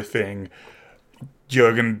metal riffing.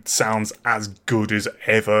 Jürgen sounds as good as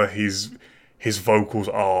ever. His vocals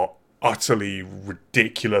are utterly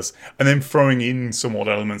ridiculous, and then throwing in some odd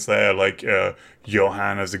elements there, like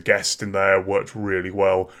Johan as a guest in there, worked really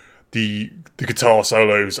well. The guitar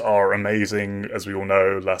solos are amazing, as we all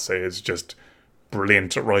know. Lasse is just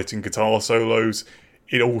brilliant at writing guitar solos.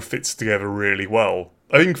 It all fits together really well.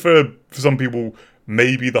 I think for some people,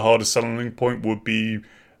 maybe the hardest selling point would be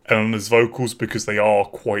Eleanor's vocals, because they are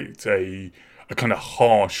quite a kind of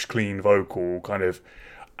harsh, clean vocal, kind of,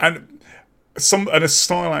 and a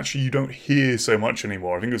style actually you don't hear so much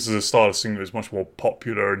anymore. I think this is a style of singing that was much more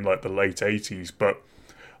popular in like the late 80s, but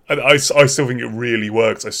I still think it really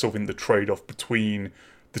works. I still think the trade-off between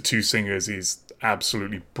the 2 singers is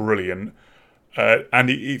absolutely brilliant, and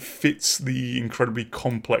it fits the incredibly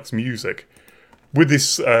complex music. With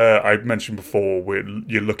this, I mentioned before,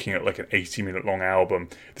 you're looking at like an 80-minute long album.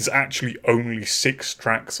 There's actually only 6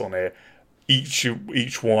 tracks on it,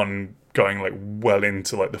 each one going like well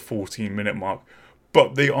into like the 14-minute mark,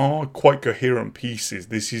 but they are quite coherent pieces.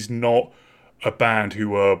 This is not a band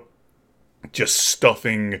who are just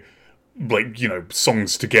stuffing like, you know,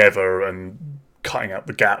 songs together and cutting out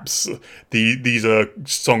the gaps. These are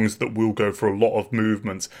songs that will go for a lot of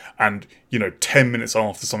movements, and, you know, 10 minutes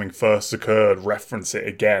after something first occurred, reference it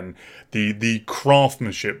again. The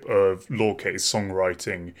craftsmanship of Lorca's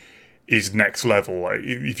songwriting is next level. Like,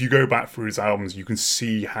 if you go back through his albums, you can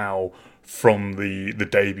see how from the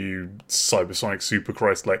debut Cybersonic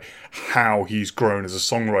Superchrist, like how he's grown as a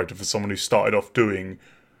songwriter for someone who started off doing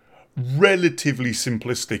relatively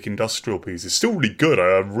simplistic industrial pieces. Still really good.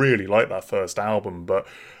 I really like that first album, but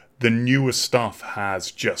the newer stuff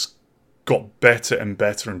has just got better and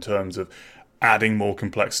better in terms of adding more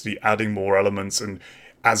complexity, adding more elements, and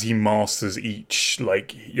as he masters each,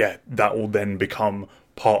 like, yeah, that will then become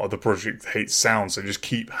part of the Project Hate sound. So just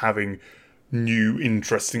keep having new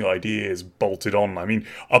interesting ideas bolted on. I mean,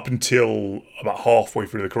 up until about halfway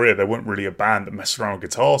through the career, there weren't really a band that messed around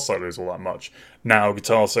with guitar solos all that much. Now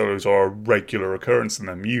guitar solos are a regular occurrence in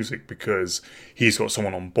their music because he's got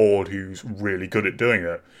someone on board who's really good at doing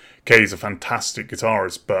it. Kay's a fantastic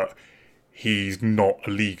guitarist, but he's not a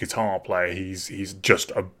lead guitar player. He's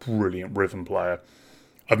just a brilliant rhythm player.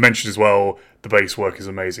 I've mentioned as well, the bass work is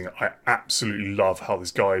amazing. I absolutely love how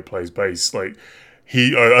this guy plays bass. Like,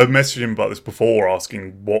 I've messaged him about this before,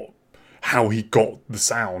 asking how he got the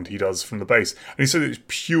sound he does from the bass, and he said it's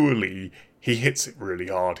purely he hits it really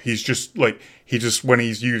hard. When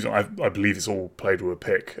he's using, I believe it's all played with a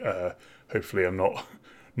pick. Hopefully, I'm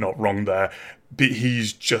not wrong there, but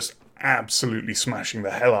he's just absolutely smashing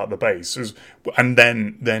the hell out of the bass, and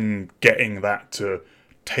then getting that to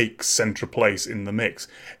take centre place in the mix,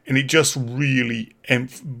 and it just really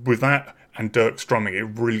with that and Dirk's drumming,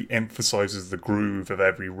 it really emphasises the groove of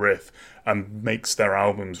every riff and makes their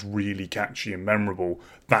albums really catchy and memorable.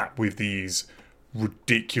 That with these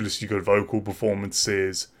ridiculously good vocal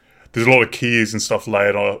performances, there's a lot of keys and stuff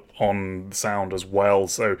layered on the sound as well,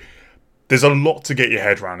 so there's a lot to get your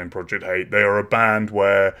head around in Project Hate. They are a band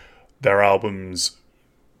where their albums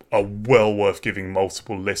are well worth giving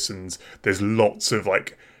multiple listens. There's lots of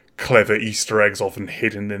like clever Easter eggs often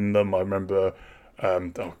hidden in them. I remember,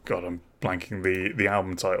 I'm blanking the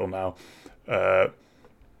album title now. The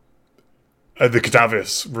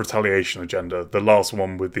Cadavis Retaliation Agenda, the last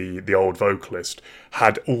one with the old vocalist,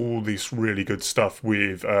 had all this really good stuff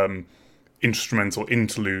with instrumental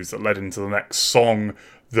interludes that led into the next song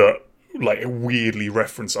that like weirdly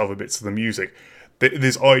reference other bits of the music.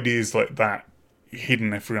 There's ideas like that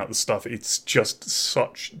hidden throughout the stuff. It's just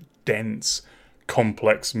such dense,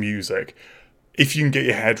 complex music. If you can get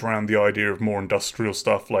your head around the idea of more industrial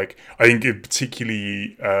stuff, like I think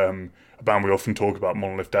particularly a band we often talk about,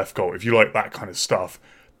 Monolith Death Cult, if you like that kind of stuff,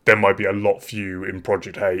 there might be a lot for you in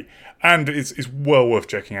Project Hate, and it's well worth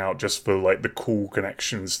checking out just for like the cool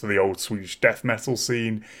connections to the old Swedish death metal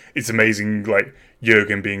scene. It's amazing, like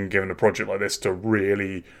Jürgen being given a project like this to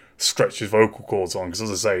really stretch his vocal cords on, because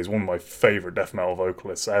as I say, he's one of my favourite death metal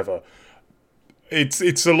vocalists ever.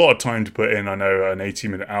 It's a lot of time to put in. I know an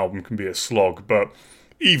 18-minute album can be a slog, but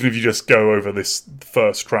even if you just go over this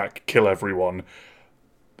first track, Kill Everyone,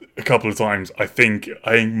 a couple of times, I think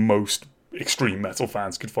most extreme metal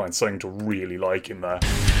fans could find something to really like in there.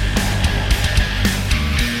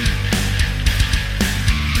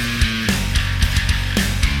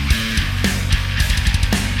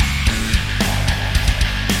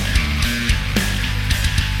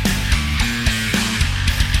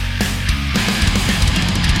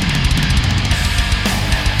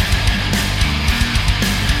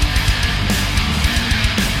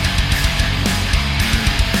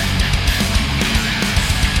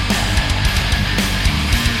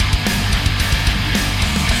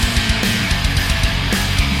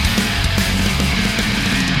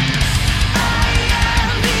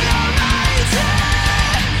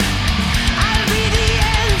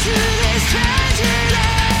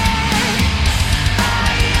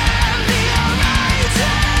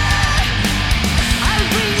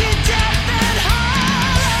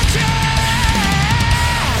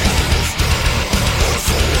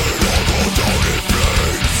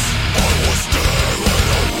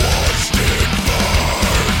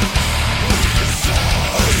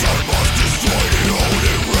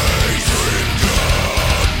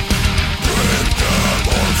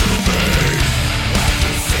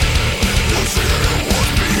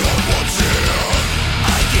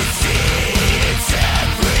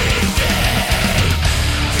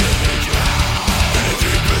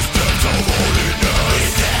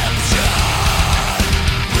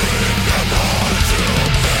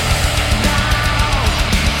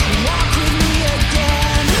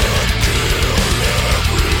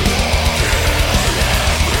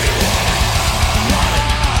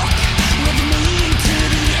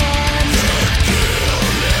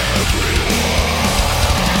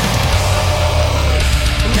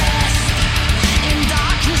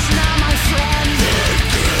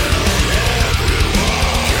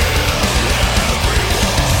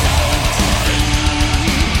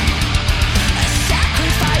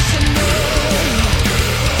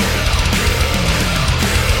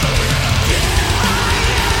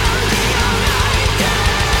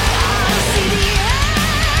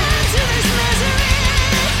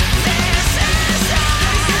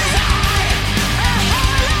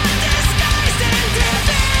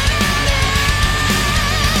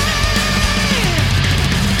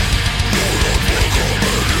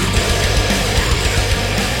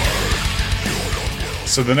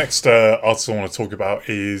 So the next artist I want to talk about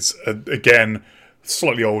is, again,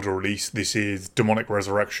 slightly older release. This is Demonic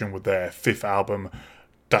Resurrection with their fifth album,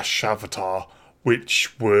 Dashavatar,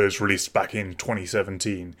 which was released back in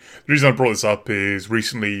 2017. The reason I brought this up is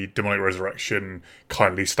recently Demonic Resurrection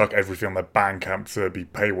kindly stuck everything on their Bandcamp to be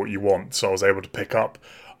pay what you want, so I was able to pick up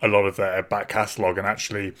a lot of their back catalogue, and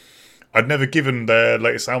actually I'd never given their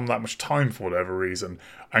latest album that much time for whatever reason.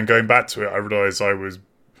 And going back to it, I realised I was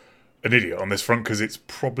an idiot on this front, because it's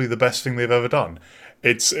probably the best thing they've ever done.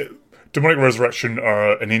 It's Demonic Resurrection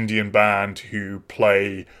are an Indian band who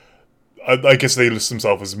play, I guess they list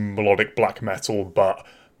themselves as melodic black metal, but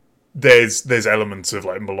there's elements of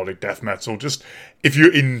like melodic death metal. Just if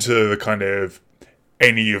you're into the kind of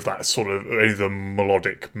any of the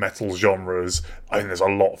melodic metal genres, I think there's a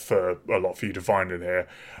lot for you to find in here.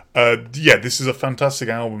 This is a fantastic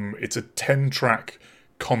album. It's a 10-track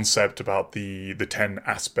concept about the 10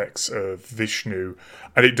 aspects of Vishnu,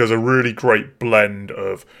 and it does a really great blend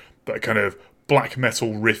of that kind of black metal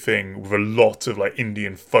riffing with a lot of like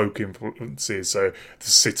Indian folk influences, so the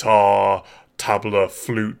sitar, tabla,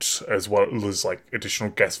 flute, as well as like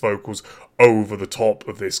additional guest vocals over the top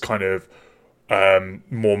of this kind of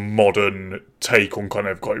more modern take on kind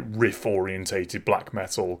of quite riff orientated black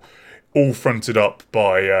metal, all fronted up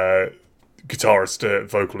by guitarist,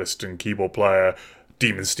 vocalist and keyboard player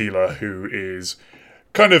Demon Stealer, who is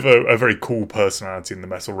kind of a very cool personality in the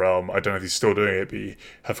metal realm. I don't know if he's still doing it, but he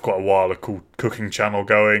had for quite a while a cool cooking channel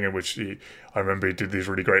going, in which I remember he did these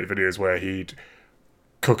really great videos where he'd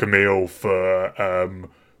cook a meal for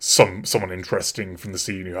someone interesting from the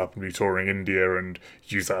scene who happened to be touring India, and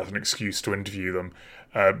use that as an excuse to interview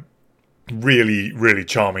them. Really, really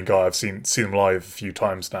charming guy. I've seen him live a few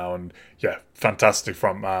times now, and yeah, fantastic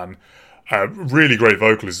front man. Really great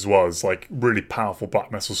vocalist as well. It's like really powerful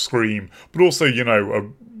black metal scream, but also, you know,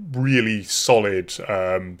 a really solid,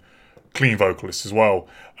 clean vocalist as well.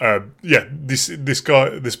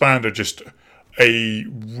 This band are just a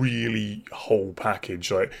really whole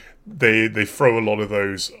package. Like they throw a lot of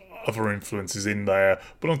those other influences in there,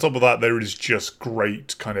 but on top of that, there is just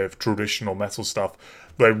great kind of traditional metal stuff.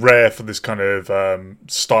 They're rare for this kind of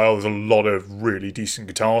style. There's a lot of really decent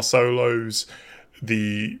guitar solos.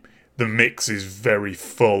 The mix is very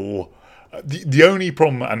full. The only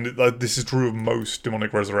problem, and this is true of most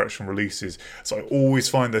Demonic Resurrection releases, so I always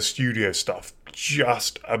find their studio stuff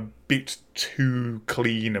just a bit too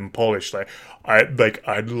clean and polished. I'd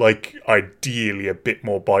like ideally a bit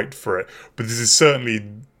more bite for it, but this is certainly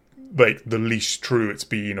like the least true it's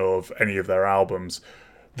been of any of their albums.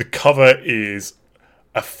 The cover is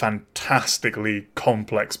a fantastically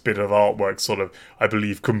complex bit of artwork, sort of, I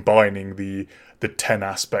believe, combining the 10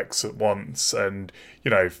 aspects at once, and, you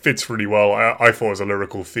know, fits really well. I thought it was a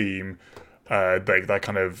lyrical theme, that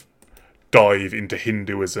kind of dive into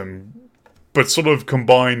Hinduism, but sort of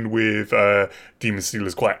combined with Demon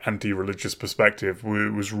Stealer's quite anti-religious perspective,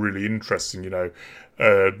 was really interesting, you know.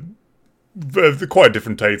 Quite a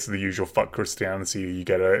different take to the usual fuck Christianity you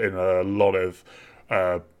get in a lot of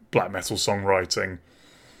black metal songwriting.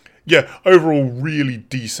 Yeah, overall, really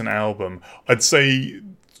decent album. I'd say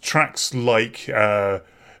tracks like the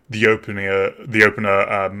opener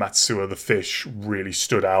Matsuo the Fish really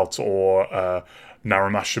stood out, or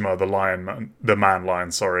Naramashima the man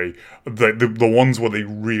lion. Sorry, the ones where they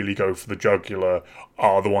really go for the jugular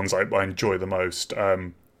are the ones I enjoy the most.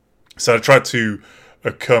 So I tried to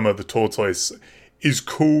Kerma the Tortoise is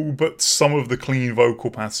cool, but some of the clean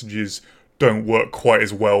vocal passages don't work quite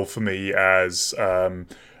as well for me as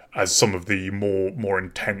some of the more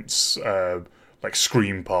intense like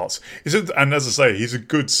scream parts. And as I say, he's a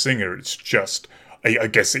good singer. It's just I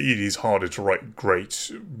guess it is harder to write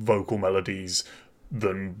great vocal melodies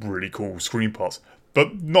than really cool scream parts.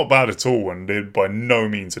 But not bad at all, and by no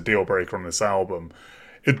means a deal breaker on this album.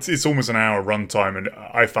 It's almost an hour runtime, and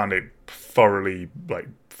I found it thoroughly like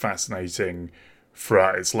fascinating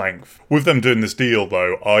throughout its length. With them doing this deal,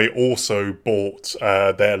 though, I also bought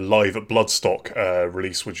their Live at Bloodstock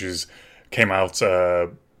release, which came out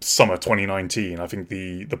summer 2019. I think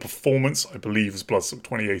the performance, I believe, was Bloodstock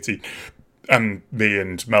 2018. And me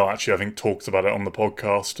and Mel actually, I think, talked about it on the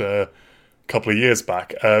podcast a couple of years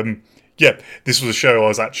back. This was a show I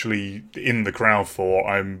was actually in the crowd for.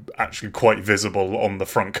 I'm actually quite visible on the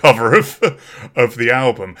front cover of the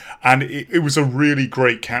album. And it was a really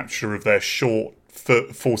great capture of their short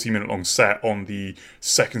 40-minute long set on the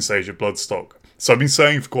second stage of Bloodstock. So I've been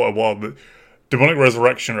saying for quite a while that Demonic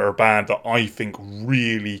Resurrection are a band that I think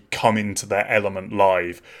really come into their element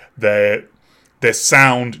live. Their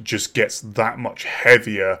sound just gets that much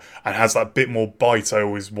heavier and has that bit more bite I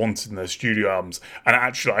always wanted in their studio albums. And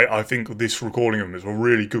actually, I think this recording of them is a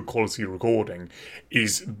really good quality recording,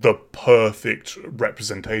 is the perfect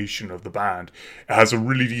representation of the band. It has a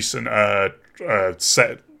really decent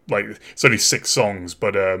set, like, it's only 6 songs,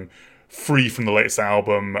 but 3 from the latest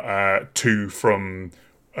album, 2 from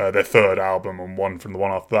their third album and one from the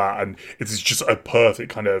one after that, and it's just a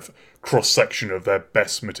perfect kind of cross section of their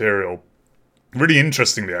best material. Really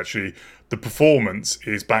interestingly, actually, the performance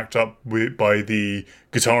is backed up by the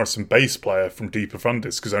guitarist and bass player from De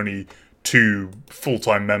Profundis, because only two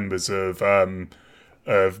full-time members of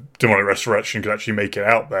Demonic Resurrection could actually make it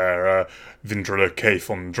out there. Vindrilla Keith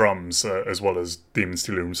on drums, as well as Demon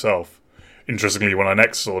Stealer himself. Interestingly, when I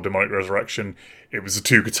next saw Demonic Resurrection, it was the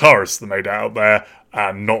two guitarists that made it out there,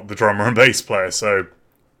 and not the drummer and bass player, so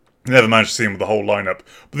never managed to see them with the whole lineup.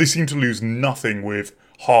 But they seem to lose nothing with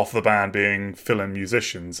half the band being fill-in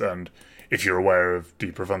musicians, and if you're aware of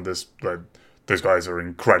De Profundis, those guys are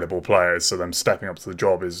incredible players, so them stepping up to the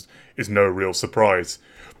job is no real surprise.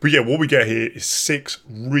 But yeah, what we get here is 6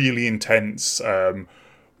 really intense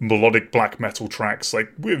melodic black metal tracks,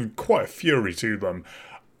 like with quite a fury to them,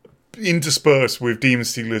 interspersed with Demon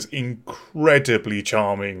Stealer's incredibly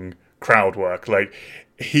charming crowd work. Like,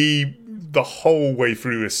 the whole way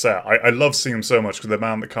through this set, I love seeing him so much, because they're a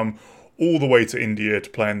band that come all the way to India to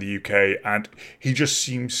play in the UK, and he just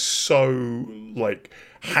seems so, like,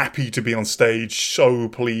 happy to be on stage, so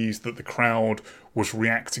pleased that the crowd was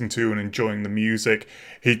reacting to and enjoying the music.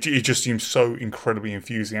 He just seems so incredibly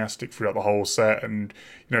enthusiastic throughout the whole set, and,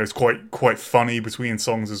 you know, it's quite funny between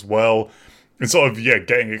songs as well. And sort of, yeah,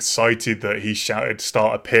 getting excited that he shouted,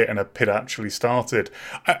 "Start a pit," and a pit actually started.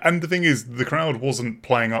 And the thing is, the crowd wasn't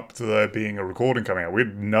playing up to there being a recording coming out. We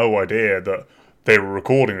had no idea that they were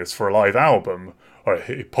recording this for a live album. Or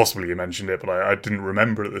possibly you mentioned it, but I didn't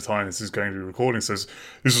remember at the time this is going to be recording. So this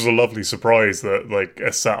was a lovely surprise that, like,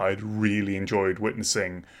 a set I'd really enjoyed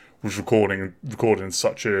witnessing was recorded in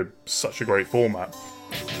such a great format.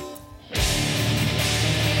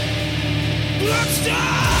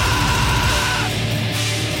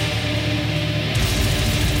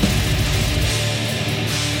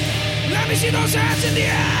 Let me see those hands in the air!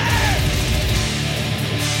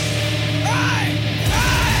 Hey!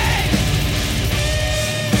 Hey!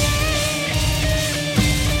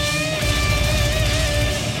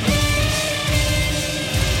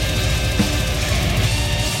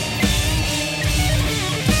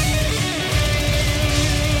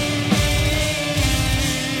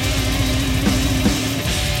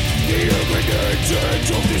 The evidence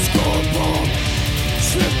of this compound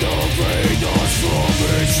slipped away us from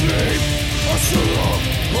its sleep. I stood up,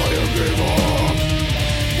 I am give up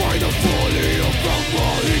by the folly of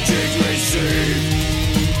acknowledging receive.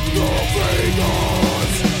 Nothing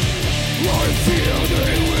else. I fear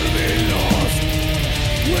they will be lost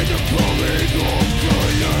with the coming of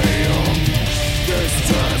Galileo. This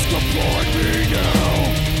task upon me now,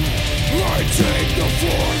 I take the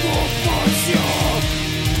form of myself.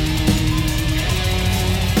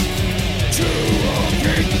 To a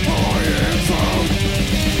king I am found,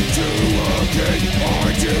 to a king I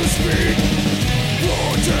do speak.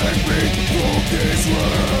 Protect me from this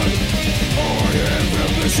world, I am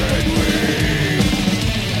helpless and weak.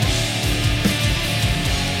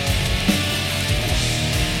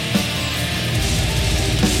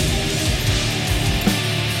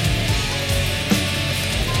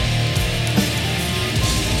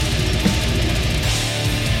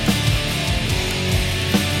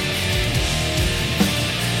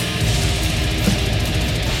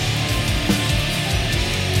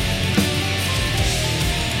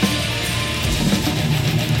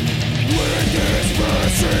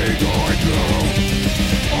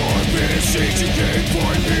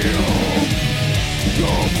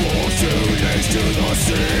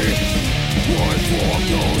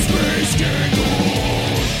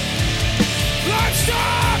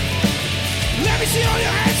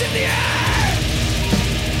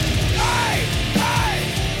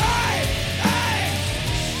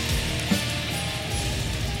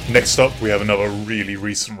 Next up, we have another really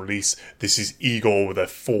recent release. This is Igor with their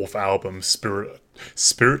 4th album,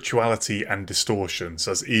 Spirituality and Distortion.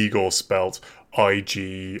 So that's Igor spelt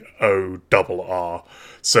IGORR.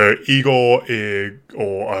 So Igor,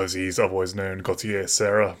 or as he's otherwise known, Gautier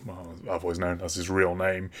Serra, otherwise known as his real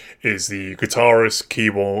name, is the guitarist,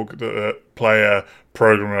 keyboard player,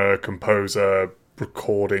 programmer, composer,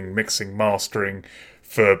 recording, mixing, mastering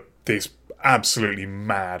for this absolutely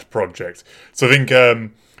mad project. So I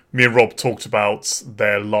think me and Rob talked about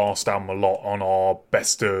their last album a lot on our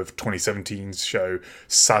Best of 2017 show,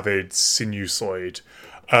 Savage Sinusoid.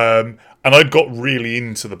 And I'd got really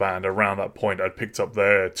into the band around that point. I'd picked up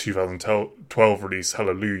their 2012 release,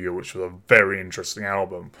 Hallelujah, which was a very interesting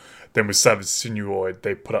album. Then with Savage Sinusoid,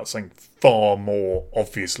 they put out something far more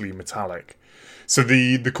obviously metallic. So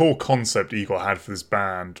the core concept Igor had for this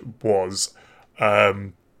band was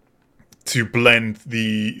to blend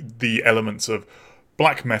the elements of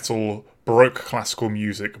black metal, baroque classical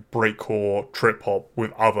music, breakcore, trip hop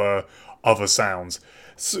with other sounds.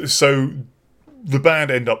 So the band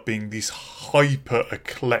end up being this hyper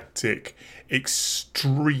eclectic,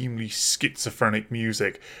 extremely schizophrenic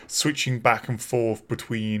music, switching back and forth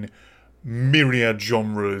between myriad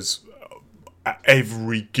genres at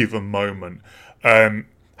every given moment.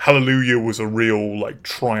 Hallelujah was a real like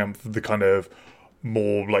triumph of the kind of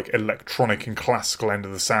more like electronic and classical end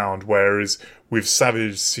of the sound, whereas with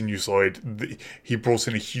Savage Sinusoid, he brought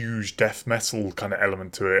in a huge death metal kind of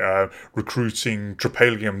element to it, recruiting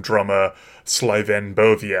Tropalium drummer Slyven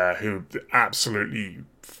Bovier, who absolutely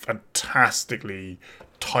fantastically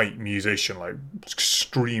tight musician, like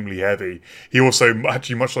extremely heavy. He also,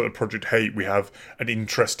 actually much like the Project Hate, we have an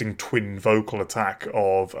interesting twin vocal attack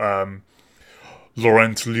of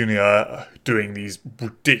Laurent Lunia doing these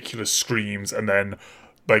ridiculous screams, and then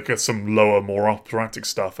like some lower, more operatic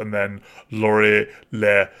stuff, and then Laurie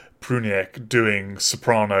Le Prunier doing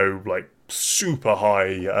soprano, like super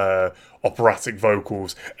high operatic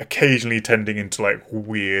vocals, occasionally tending into like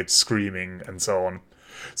weird screaming and so on.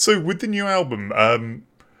 So with the new album,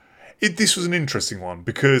 this was an interesting one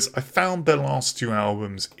because I found their last two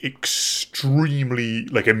albums extremely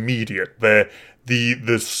like immediate. The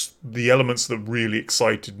elements that really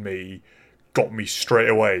excited me got me straight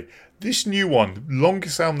away. This new one,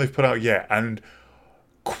 longest album they've put out yet, and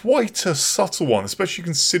quite a subtle one, especially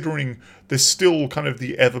considering there's still kind of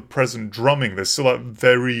the ever-present drumming. There's still that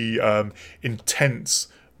very intense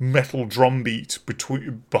metal drum beat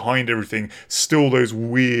behind everything. Still those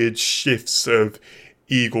weird shifts of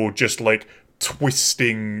Igor just like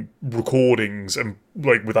twisting recordings and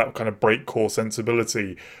like with that kind of breakcore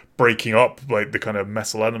sensibility, breaking up like the kind of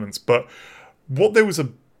metal elements. But what there was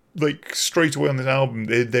like straight away on this album,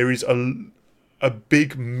 there is a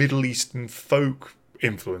big Middle Eastern folk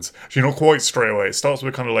influence. Actually, not quite straight away. It starts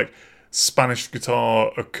with kind of like Spanish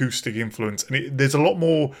guitar acoustic influence, and there's a lot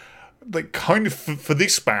more like kind of for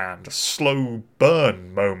this band slow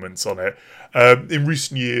burn moments on it. In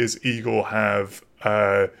recent years, Igor have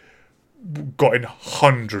got in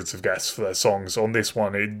hundreds of guests for their songs. On this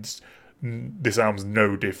one, this album's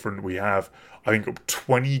no different. We have, I think, up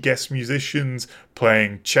 20 guest musicians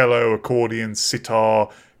playing cello, accordion, sitar,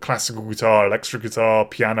 classical guitar, electric guitar,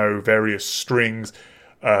 piano, various strings.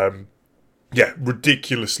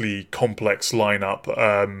 Ridiculously complex lineup.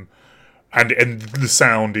 And the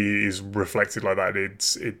sound is reflected like that.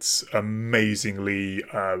 It's amazingly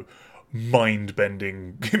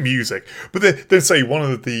mind-bending music. But then say one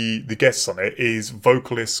of the guests on it is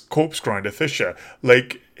vocalist Corpsegrinder Fisher.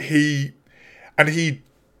 Like he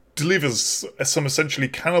delivers some essentially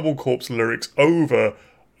Cannibal Corpse lyrics over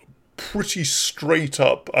pretty straight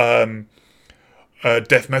up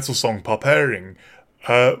death metal song Parpering.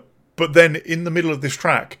 But then in the middle of this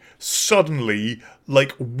track, suddenly,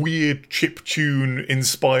 like weird chiptune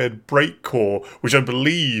inspired breakcore, which I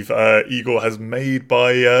believe Igor has made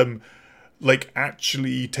by like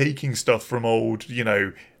actually taking stuff from old,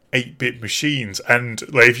 8-bit machines. And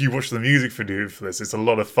like if you watch the music video for this, it's a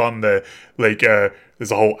lot of fun. There, like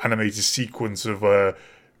there's a whole animated sequence of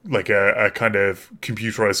like a kind of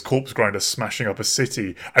computerized corpse grinder smashing up a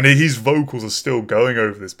city, and his vocals are still going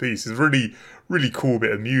over this piece. It's really, really cool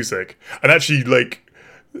bit of music. And actually, like,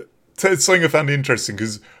 it's something I found interesting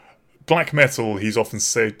because black metal, he's often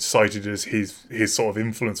cited as his sort of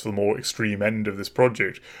influence for the more extreme end of this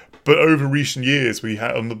project. But over recent years, we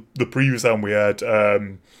had on the previous album, we had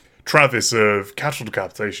Travis of Cattle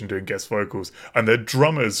Decapitation doing guest vocals, and they're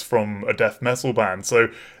drummers from a death metal band. So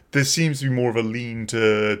there seems to be more of a lean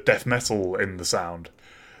to death metal in the sound.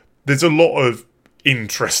 There's a lot of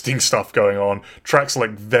interesting stuff going on. Tracks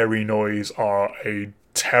like Very Noise are a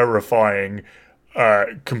terrifying,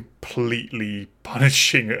 completely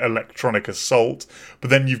punishing electronic assault. But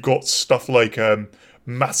then you've got stuff like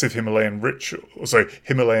Himalayan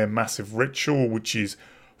Massive Ritual, which is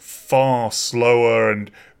far slower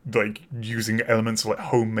and like using elements of like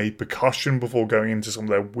homemade percussion before going into some of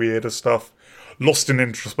their weirder stuff. Lost in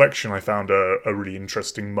Introspection, I found a really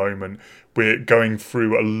interesting moment. We're going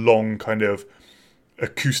through a long kind of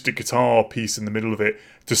acoustic guitar piece in the middle of it,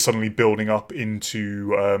 just suddenly building up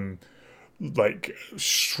into like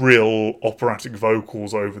shrill operatic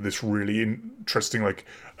vocals over this really interesting like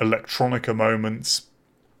electronica moments.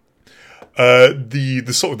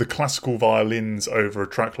 The sort of the classical violins over a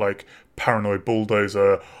track like Paranoid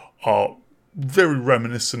Bulldozer are very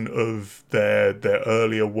reminiscent of their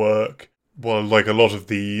earlier work. Well, like a lot of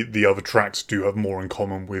the other tracks do have more in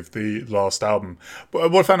common with the last album. But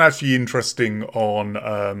what I found actually interesting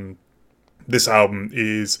on this album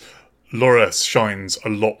is Loris shines a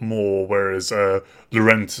lot more, whereas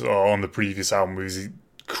Laurent on the previous album, his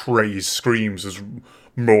crazed screams was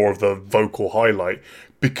more of the vocal highlight.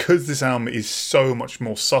 Because this album is so much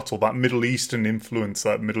more subtle, that Middle Eastern influence,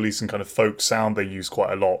 that Middle Eastern kind of folk sound they use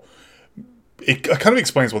quite a lot, it kind of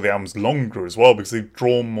explains why the album's longer as well, because they've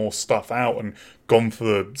drawn more stuff out and gone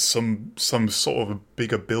for some sort of a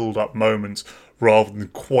bigger build-up moments rather than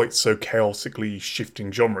quite so chaotically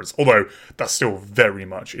shifting genres. Although that's still very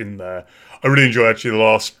much in there. I really enjoy actually the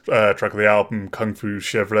last track of the album, Kung Fu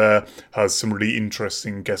Chevalier, has some really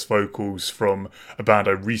interesting guest vocals from a band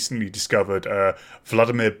I recently discovered,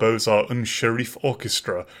 Vladimir Bozar and Sharif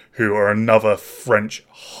Orchestra, who are another French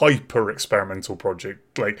hyper-experimental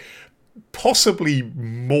project. Like, possibly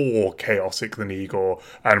more chaotic than Igor,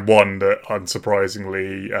 and one that,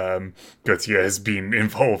 unsurprisingly, Gautier has been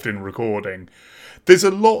involved in recording. There's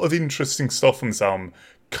a lot of interesting stuff on this album.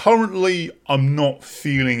 Currently, I'm not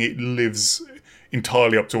feeling it lives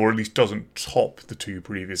entirely up to, or at least doesn't top the two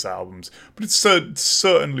previous albums, but it's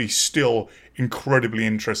certainly still incredibly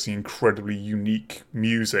interesting, incredibly unique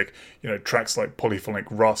music. You know, tracks like Polyphonic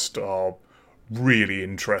Rust are really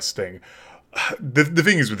interesting. The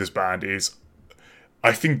thing is with this band is,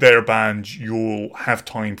 I think they're a band you'll have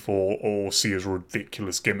time for or see as a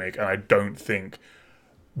ridiculous gimmick, and I don't think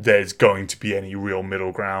there's going to be any real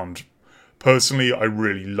middle ground. Personally, I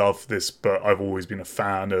really love this, but I've always been a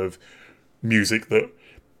fan of music that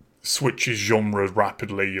switches genres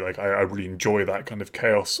rapidly. Like, I really enjoy that kind of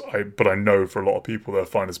chaos, but I know for a lot of people they'll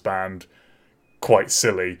find this band quite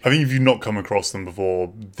silly. I think if you've not come across them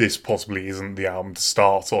before, this possibly isn't the album to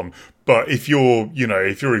start on. But if you're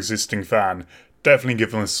an existing fan, definitely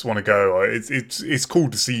give this one a go. It's cool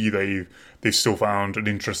to see they've still found an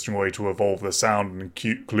interesting way to evolve their sound and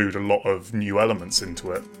include a lot of new elements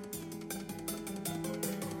into it.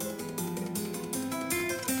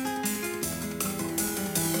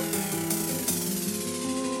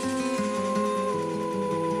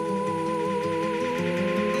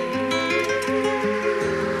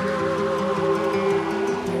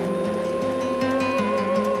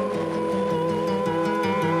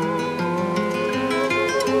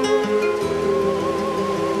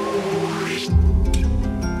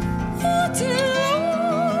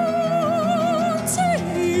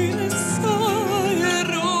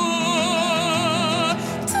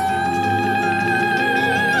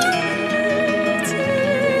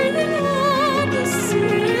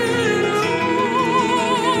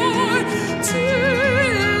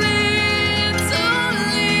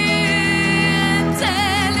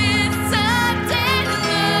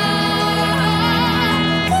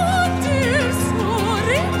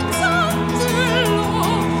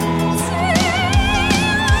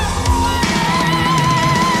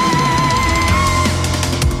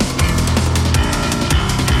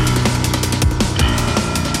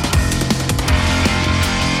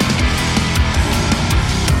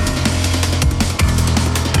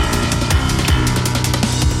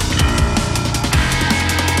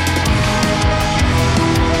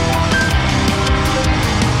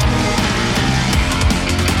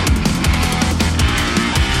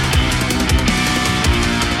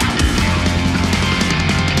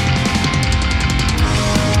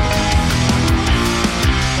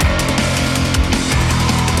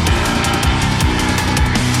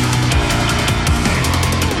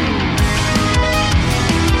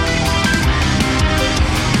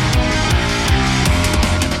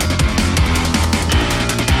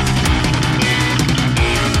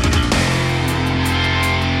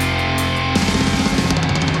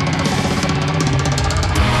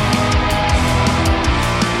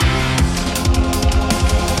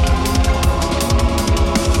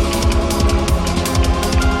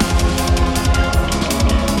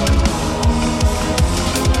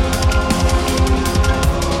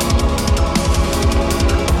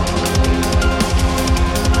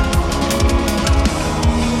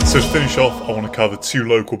 So to finish off, I want to cover two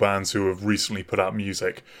local bands who have recently put out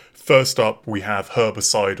music. First up, we have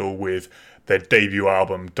Herbicidal with their debut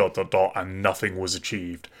album, ... and Nothing Was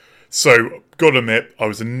Achieved. So, gotta admit, I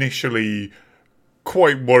was initially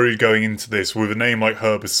quite worried going into this with a name like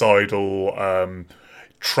Herbicidal,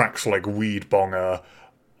 tracks like Weed Bonger.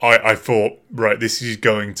 I thought, right, this is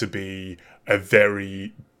going to be a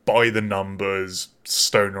very by-the-numbers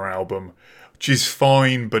stoner album, which is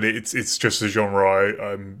fine, but it's just a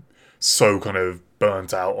genre I'm so kind of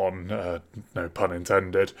burnt out on, no pun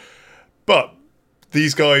intended. But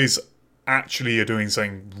these guys actually are doing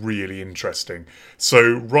something really interesting. So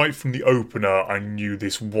right from the opener, I knew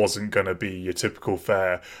this wasn't going to be your typical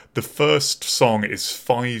fare. The first song is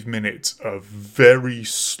 5 minutes of very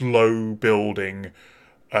slow building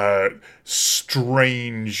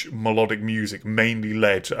strange melodic music, mainly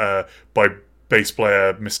led by bass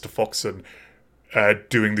player Mr. Foxon,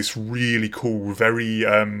 doing this really cool, very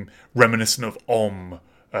reminiscent of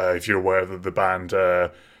if you're aware that the band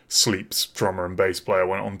Sleep's drummer and bass player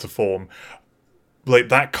went on to form. Like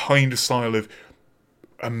that kind of style of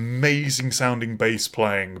amazing sounding bass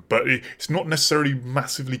playing, but it's not necessarily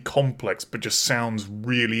massively complex, but just sounds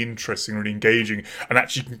really interesting, really engaging, and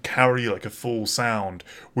actually can carry like a full sound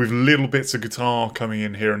with little bits of guitar coming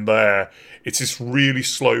in here and there. It's this really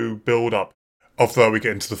slow build up. After that, we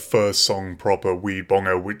get into the first song proper, Weed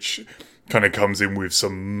Bonger, which kind of comes in with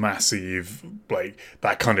some massive, like,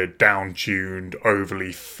 that kind of down-tuned,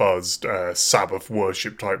 overly fuzzed Sabbath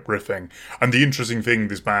worship type riffing. And the interesting thing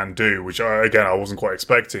this band do, which I wasn't quite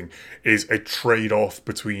expecting, is a trade-off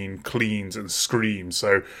between cleans and screams.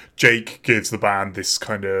 So Jake gives the band this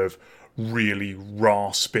kind of really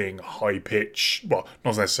rasping, high-pitch, well,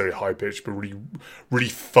 not necessarily high-pitch, but really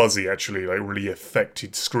fuzzy, actually, like really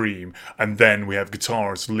affected scream. And then we have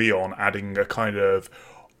guitarist Leon adding a kind of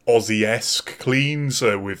Ozzy-esque cleans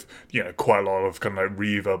with, quite a lot of kind of like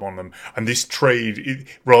reverb on them. And this trade,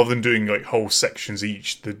 rather than doing like whole sections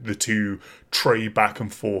each, the two trade back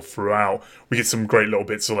and forth throughout. We get some great little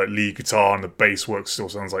bits of like lead guitar, and the bass work still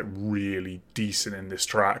sounds like really decent in this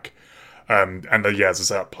track. As I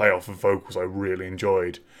said, that playoff of vocals I really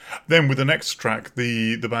enjoyed. Then with the next track,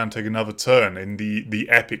 the band take another turn in the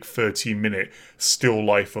epic 13-minute Still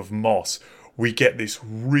Life of Moss. We get this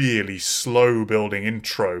really slow building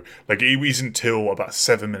intro. Like, it isn't till about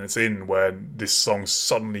 7 minutes in when this song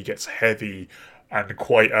suddenly gets heavy and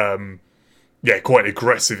quite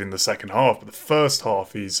aggressive in the second half. But the first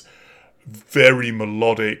half is very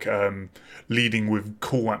melodic, leading with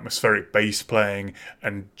cool atmospheric bass playing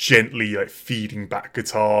and gently like feeding back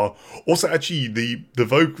guitar. Also, actually, the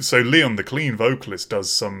vocal. So Leon, the clean vocalist,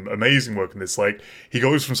 does some amazing work in this. Like, he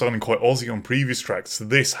goes from sounding quite Ozzy on previous tracks to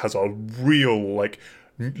this has a real like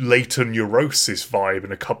later Neurosis vibe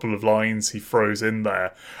in a couple of lines he throws in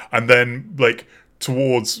there, and then like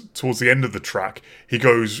towards the end of the track, he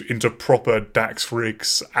goes into proper Dax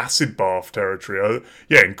Riggs acid bath territory.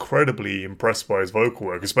 Incredibly impressed by his vocal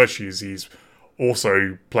work, especially as he's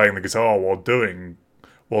also playing the guitar while doing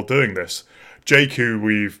this. Jake, who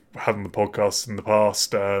we've had on the podcast in the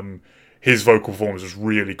past, his vocal performance was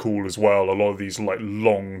really cool as well. A lot of these like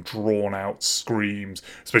long, drawn out screams,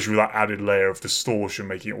 especially with that added layer of distortion,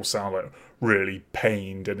 making it all sound like really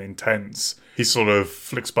pained and intense. He sort of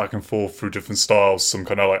flicks back and forth through different styles, some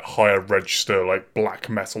kind of like higher register, like black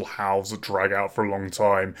metal howls that drag out for a long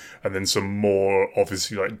time, and then some more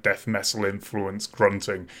obviously like death metal influence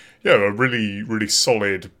grunting. Yeah, a really, really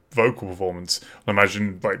solid vocal performance. I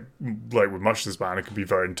imagine like with much of this band, it can be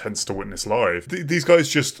very intense to witness live. These guys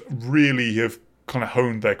just really have kind of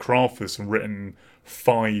honed their craft for this and written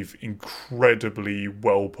 5 incredibly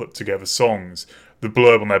well put together songs. The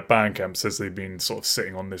blurb on their Bandcamp says they've been sort of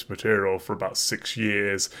sitting on this material for about 6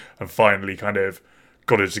 years and finally kind of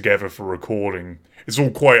got it together for recording. It's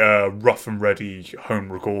all quite a rough and ready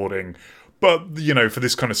home recording, but, for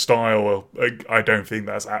this kind of style, I don't think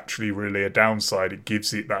that's actually really a downside. It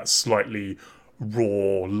gives it that slightly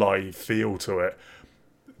raw, live feel to it.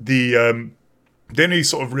 The only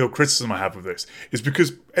sort of real criticism I have of this is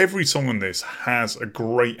because every song on this has a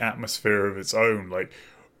great atmosphere of its own, like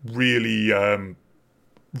really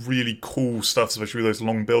cool stuff, especially with those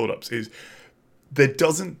long build-ups, is there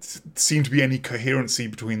doesn't seem to be any coherency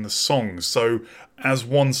between the songs. So as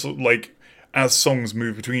songs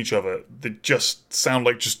move between each other, they just sound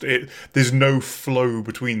like there's no flow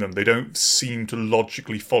between them. They don't seem to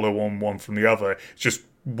logically follow on one from the other. It's just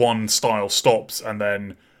one style stops and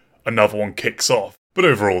then another one kicks off. But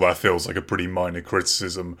overall, that feels like a pretty minor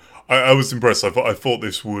criticism. I was impressed. I thought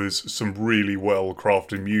this was some really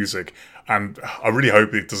well-crafted music, and I really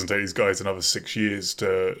hope it doesn't take these guys another 6 years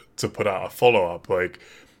to put out a follow-up. Like,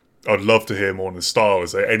 I'd love to hear more on the style.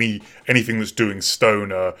 Is there anything that's doing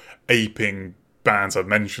stoner, aping bands I've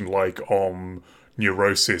mentioned, like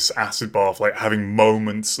Neurosis, Acid Bath, like having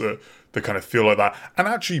moments that kind of feel like that, and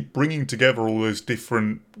actually bringing together all those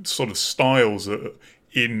different sort of styles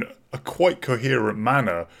in a quite coherent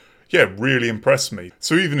manner, really impressed me.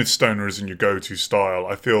 So even if stoner isn't your go-to style,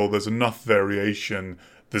 I feel there's enough variation,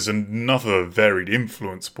 there's enough of a varied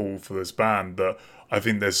influence pool for this band that I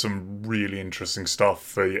think there's some really interesting stuff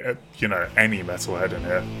for, any metalhead in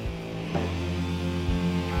here.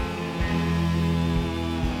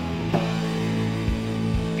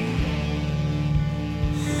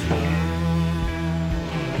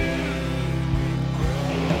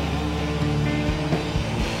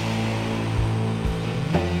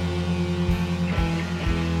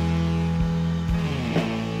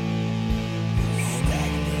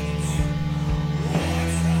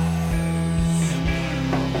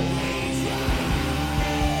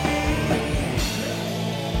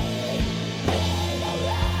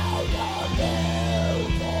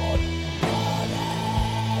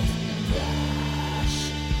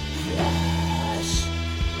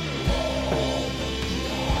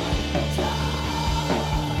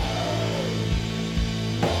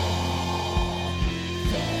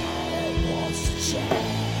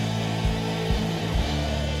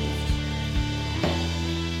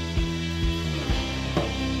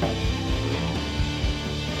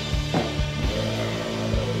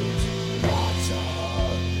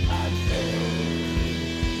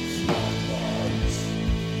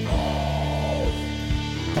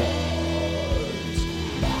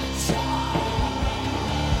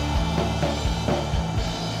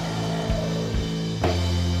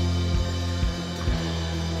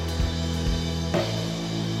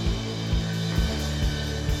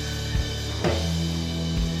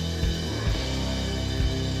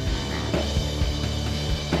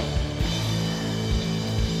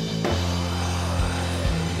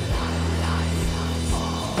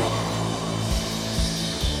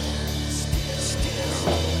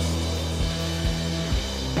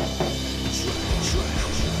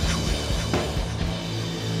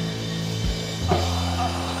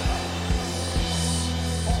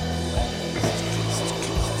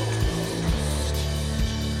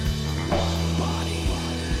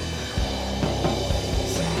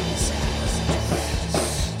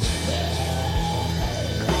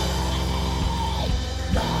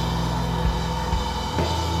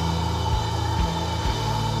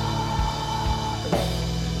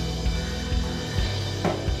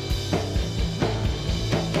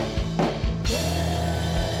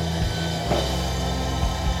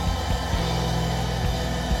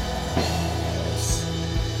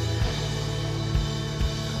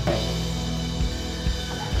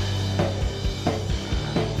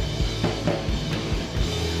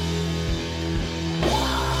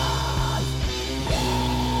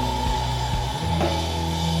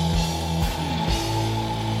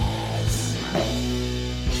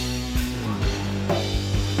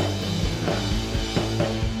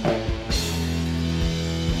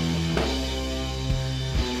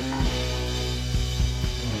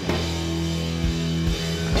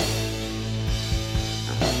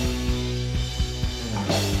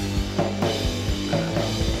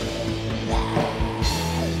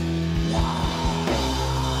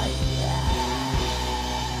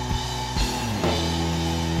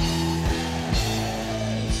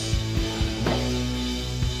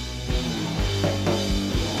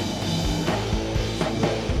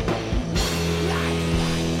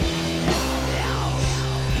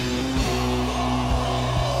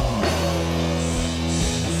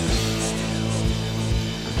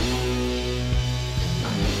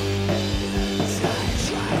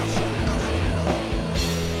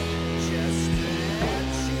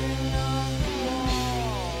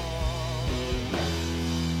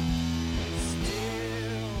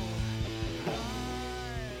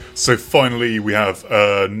 So finally, we have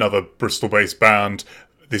another Bristol-based band.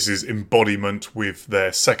 This is Embodiment with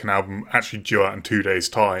their second album, actually due out in 2 days'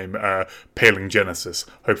 time, Palingenesis.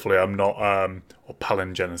 Hopefully I'm not, or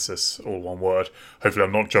Palingenesis, all one word. Hopefully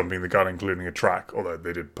I'm not jumping the gun, including a track, although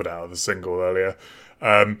they did put out a single earlier.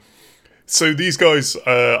 So these guys,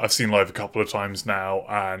 I've seen live a couple of times now,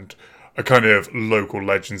 and are kind of local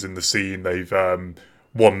legends in the scene. They've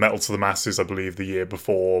won Metal to the Masses, I believe, the year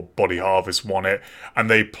before Body Harvest won it, and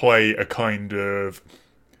they play a kind of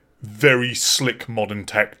very slick modern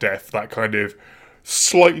tech death, that kind of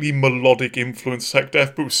slightly melodic influence tech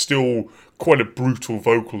death, but still quite a brutal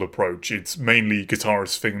vocal approach. It's mainly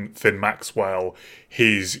guitarist Finn Maxwell,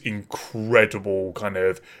 his incredible kind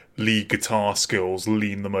of lead guitar skills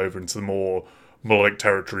lean them over into the more melodic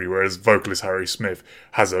territory, whereas vocalist Harry Smith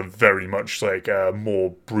has a very much like a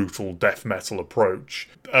more brutal death metal approach.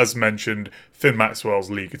 As mentioned, Finn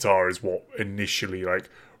Maxwell's lead guitar is what initially like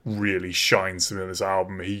really shines to me on this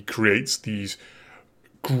album. He creates these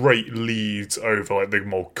great leads over like the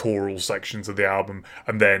more choral sections of the album,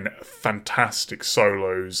 and then fantastic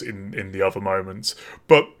solos in the other moments.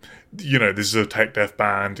 But you know, this is a tech death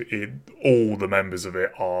band. All the members of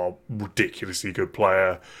it are ridiculously good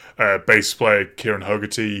bass player Kieran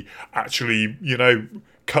Hogarty actually, you know,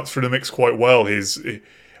 cuts through the mix quite well.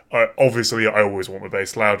 Obviously I always want the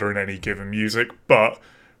bass louder in any given music, but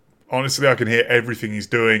honestly I can hear everything he's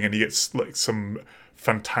doing, and he gets like some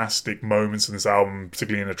fantastic moments in this album,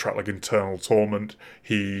 particularly in a track like Internal Torment.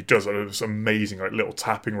 He does this amazing like little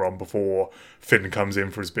tapping run before Finn comes in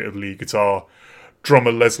for his bit of lead guitar.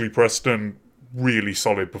 Drummer Leslie Preston, really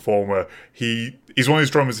solid performer. He's one of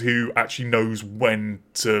those drummers who actually knows when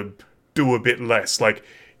to do a bit less. Like,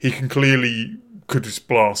 he could just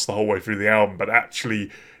blast the whole way through the album, but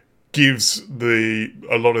actually gives a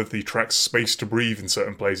lot of the tracks space to breathe in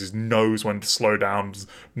certain places, knows when to slow down,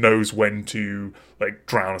 knows when to like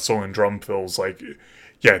drown a song in drum fills. Like,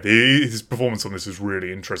 yeah, his performance on this is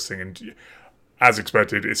really interesting, and as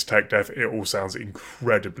expected, it's tech death. It all sounds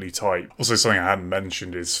incredibly tight. Also, something I hadn't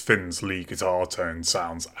mentioned is Finn's lead guitar tone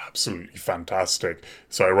sounds absolutely fantastic.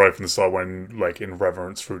 So right from the start, when like in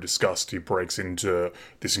Reverence Through Disgust, he breaks into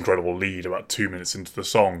this incredible lead about 2 minutes into the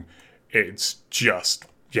song, it's just,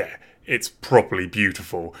 yeah, it's properly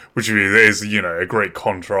beautiful, which is, you know, a great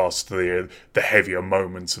contrast to the heavier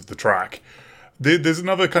moments of the track. There's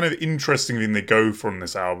another kind of interesting thing they go from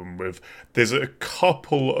this album with. There's a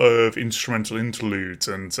couple of instrumental interludes,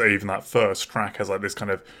 and even that first track has like this kind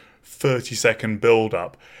of 30-second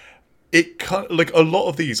build-up. Like a lot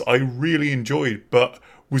of these I really enjoyed, but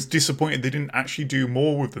was disappointed they didn't actually do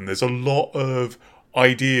more with them. There's a lot of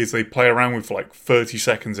ideas they play around with for like 30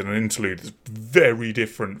 seconds in an interlude that's very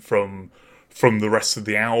different from the rest of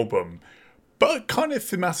the album, but kind of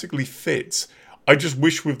thematically fits. I just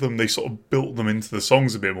wish with them they sort of built them into the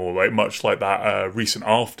songs a bit more, like much like that recent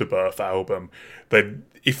Afterbirth album.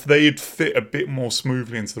 If they had fit a bit more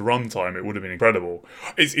smoothly into the runtime, it would have been incredible.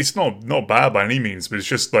 It's not bad by any means, but it's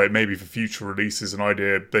just like maybe for future releases an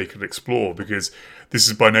idea they could explore, because this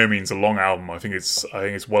is by no means a long album. I think it's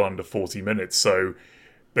well under 40 minutes, so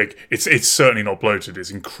like it's certainly not bloated. It's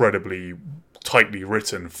incredibly tightly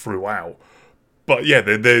written throughout. But yeah,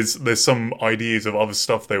 there's some ideas of other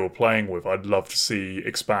stuff they were playing with I'd love to see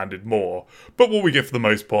expanded more. But what we get for the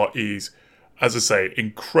most part is, as I say,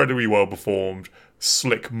 incredibly well performed,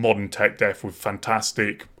 slick modern tech death with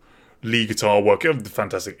fantastic lead guitar work,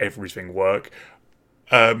 fantastic everything work.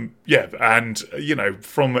 Yeah, and, you know,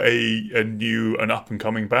 from a new and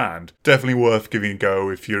up-and-coming band, definitely worth giving a go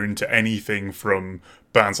if you're into anything from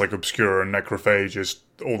bands like Obscura and Necrophagist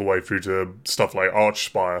all the way through to stuff like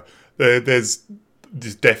Archspire. There's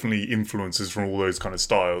definitely influences from all those kind of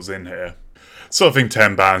styles in here. So I think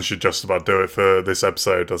 10 bands should just about do it for this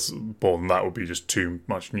episode. More than that would be just too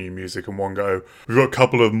much new music in one go. We've got a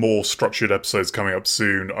couple of more structured episodes coming up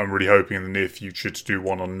soon. I'm really hoping in the near future to do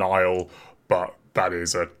one on Nile, but that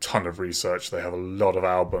is a ton of research. They have a lot of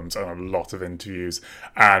albums and a lot of interviews,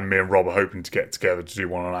 and me and Rob are hoping to get together to do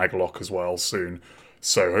one on Aglock as well soon.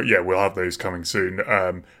 So yeah, we'll have those coming soon.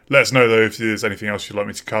 Let us know though if there's anything else you'd like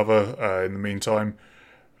me to cover in the meantime.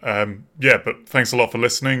 Yeah, but thanks a lot for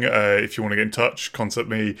listening. If you want to get in touch, contact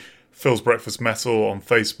me, Phil's Breakfast Metal on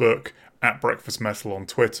Facebook, at Breakfast Metal on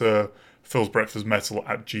Twitter,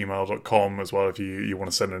 philsbreakfastmetal@gmail.com as well if you want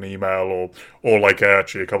to send an email, or like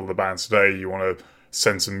actually a couple of the bands today, you want to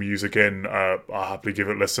send some music in, I'll happily give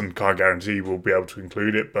it a listen. Can't guarantee we'll be able to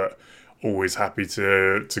include it, but always happy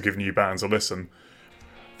to give new bands a listen.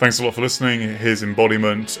 Thanks a lot for listening. Here's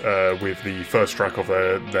Embodiment with the first track of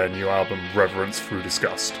their new album, Reverence Through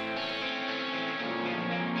Disgust.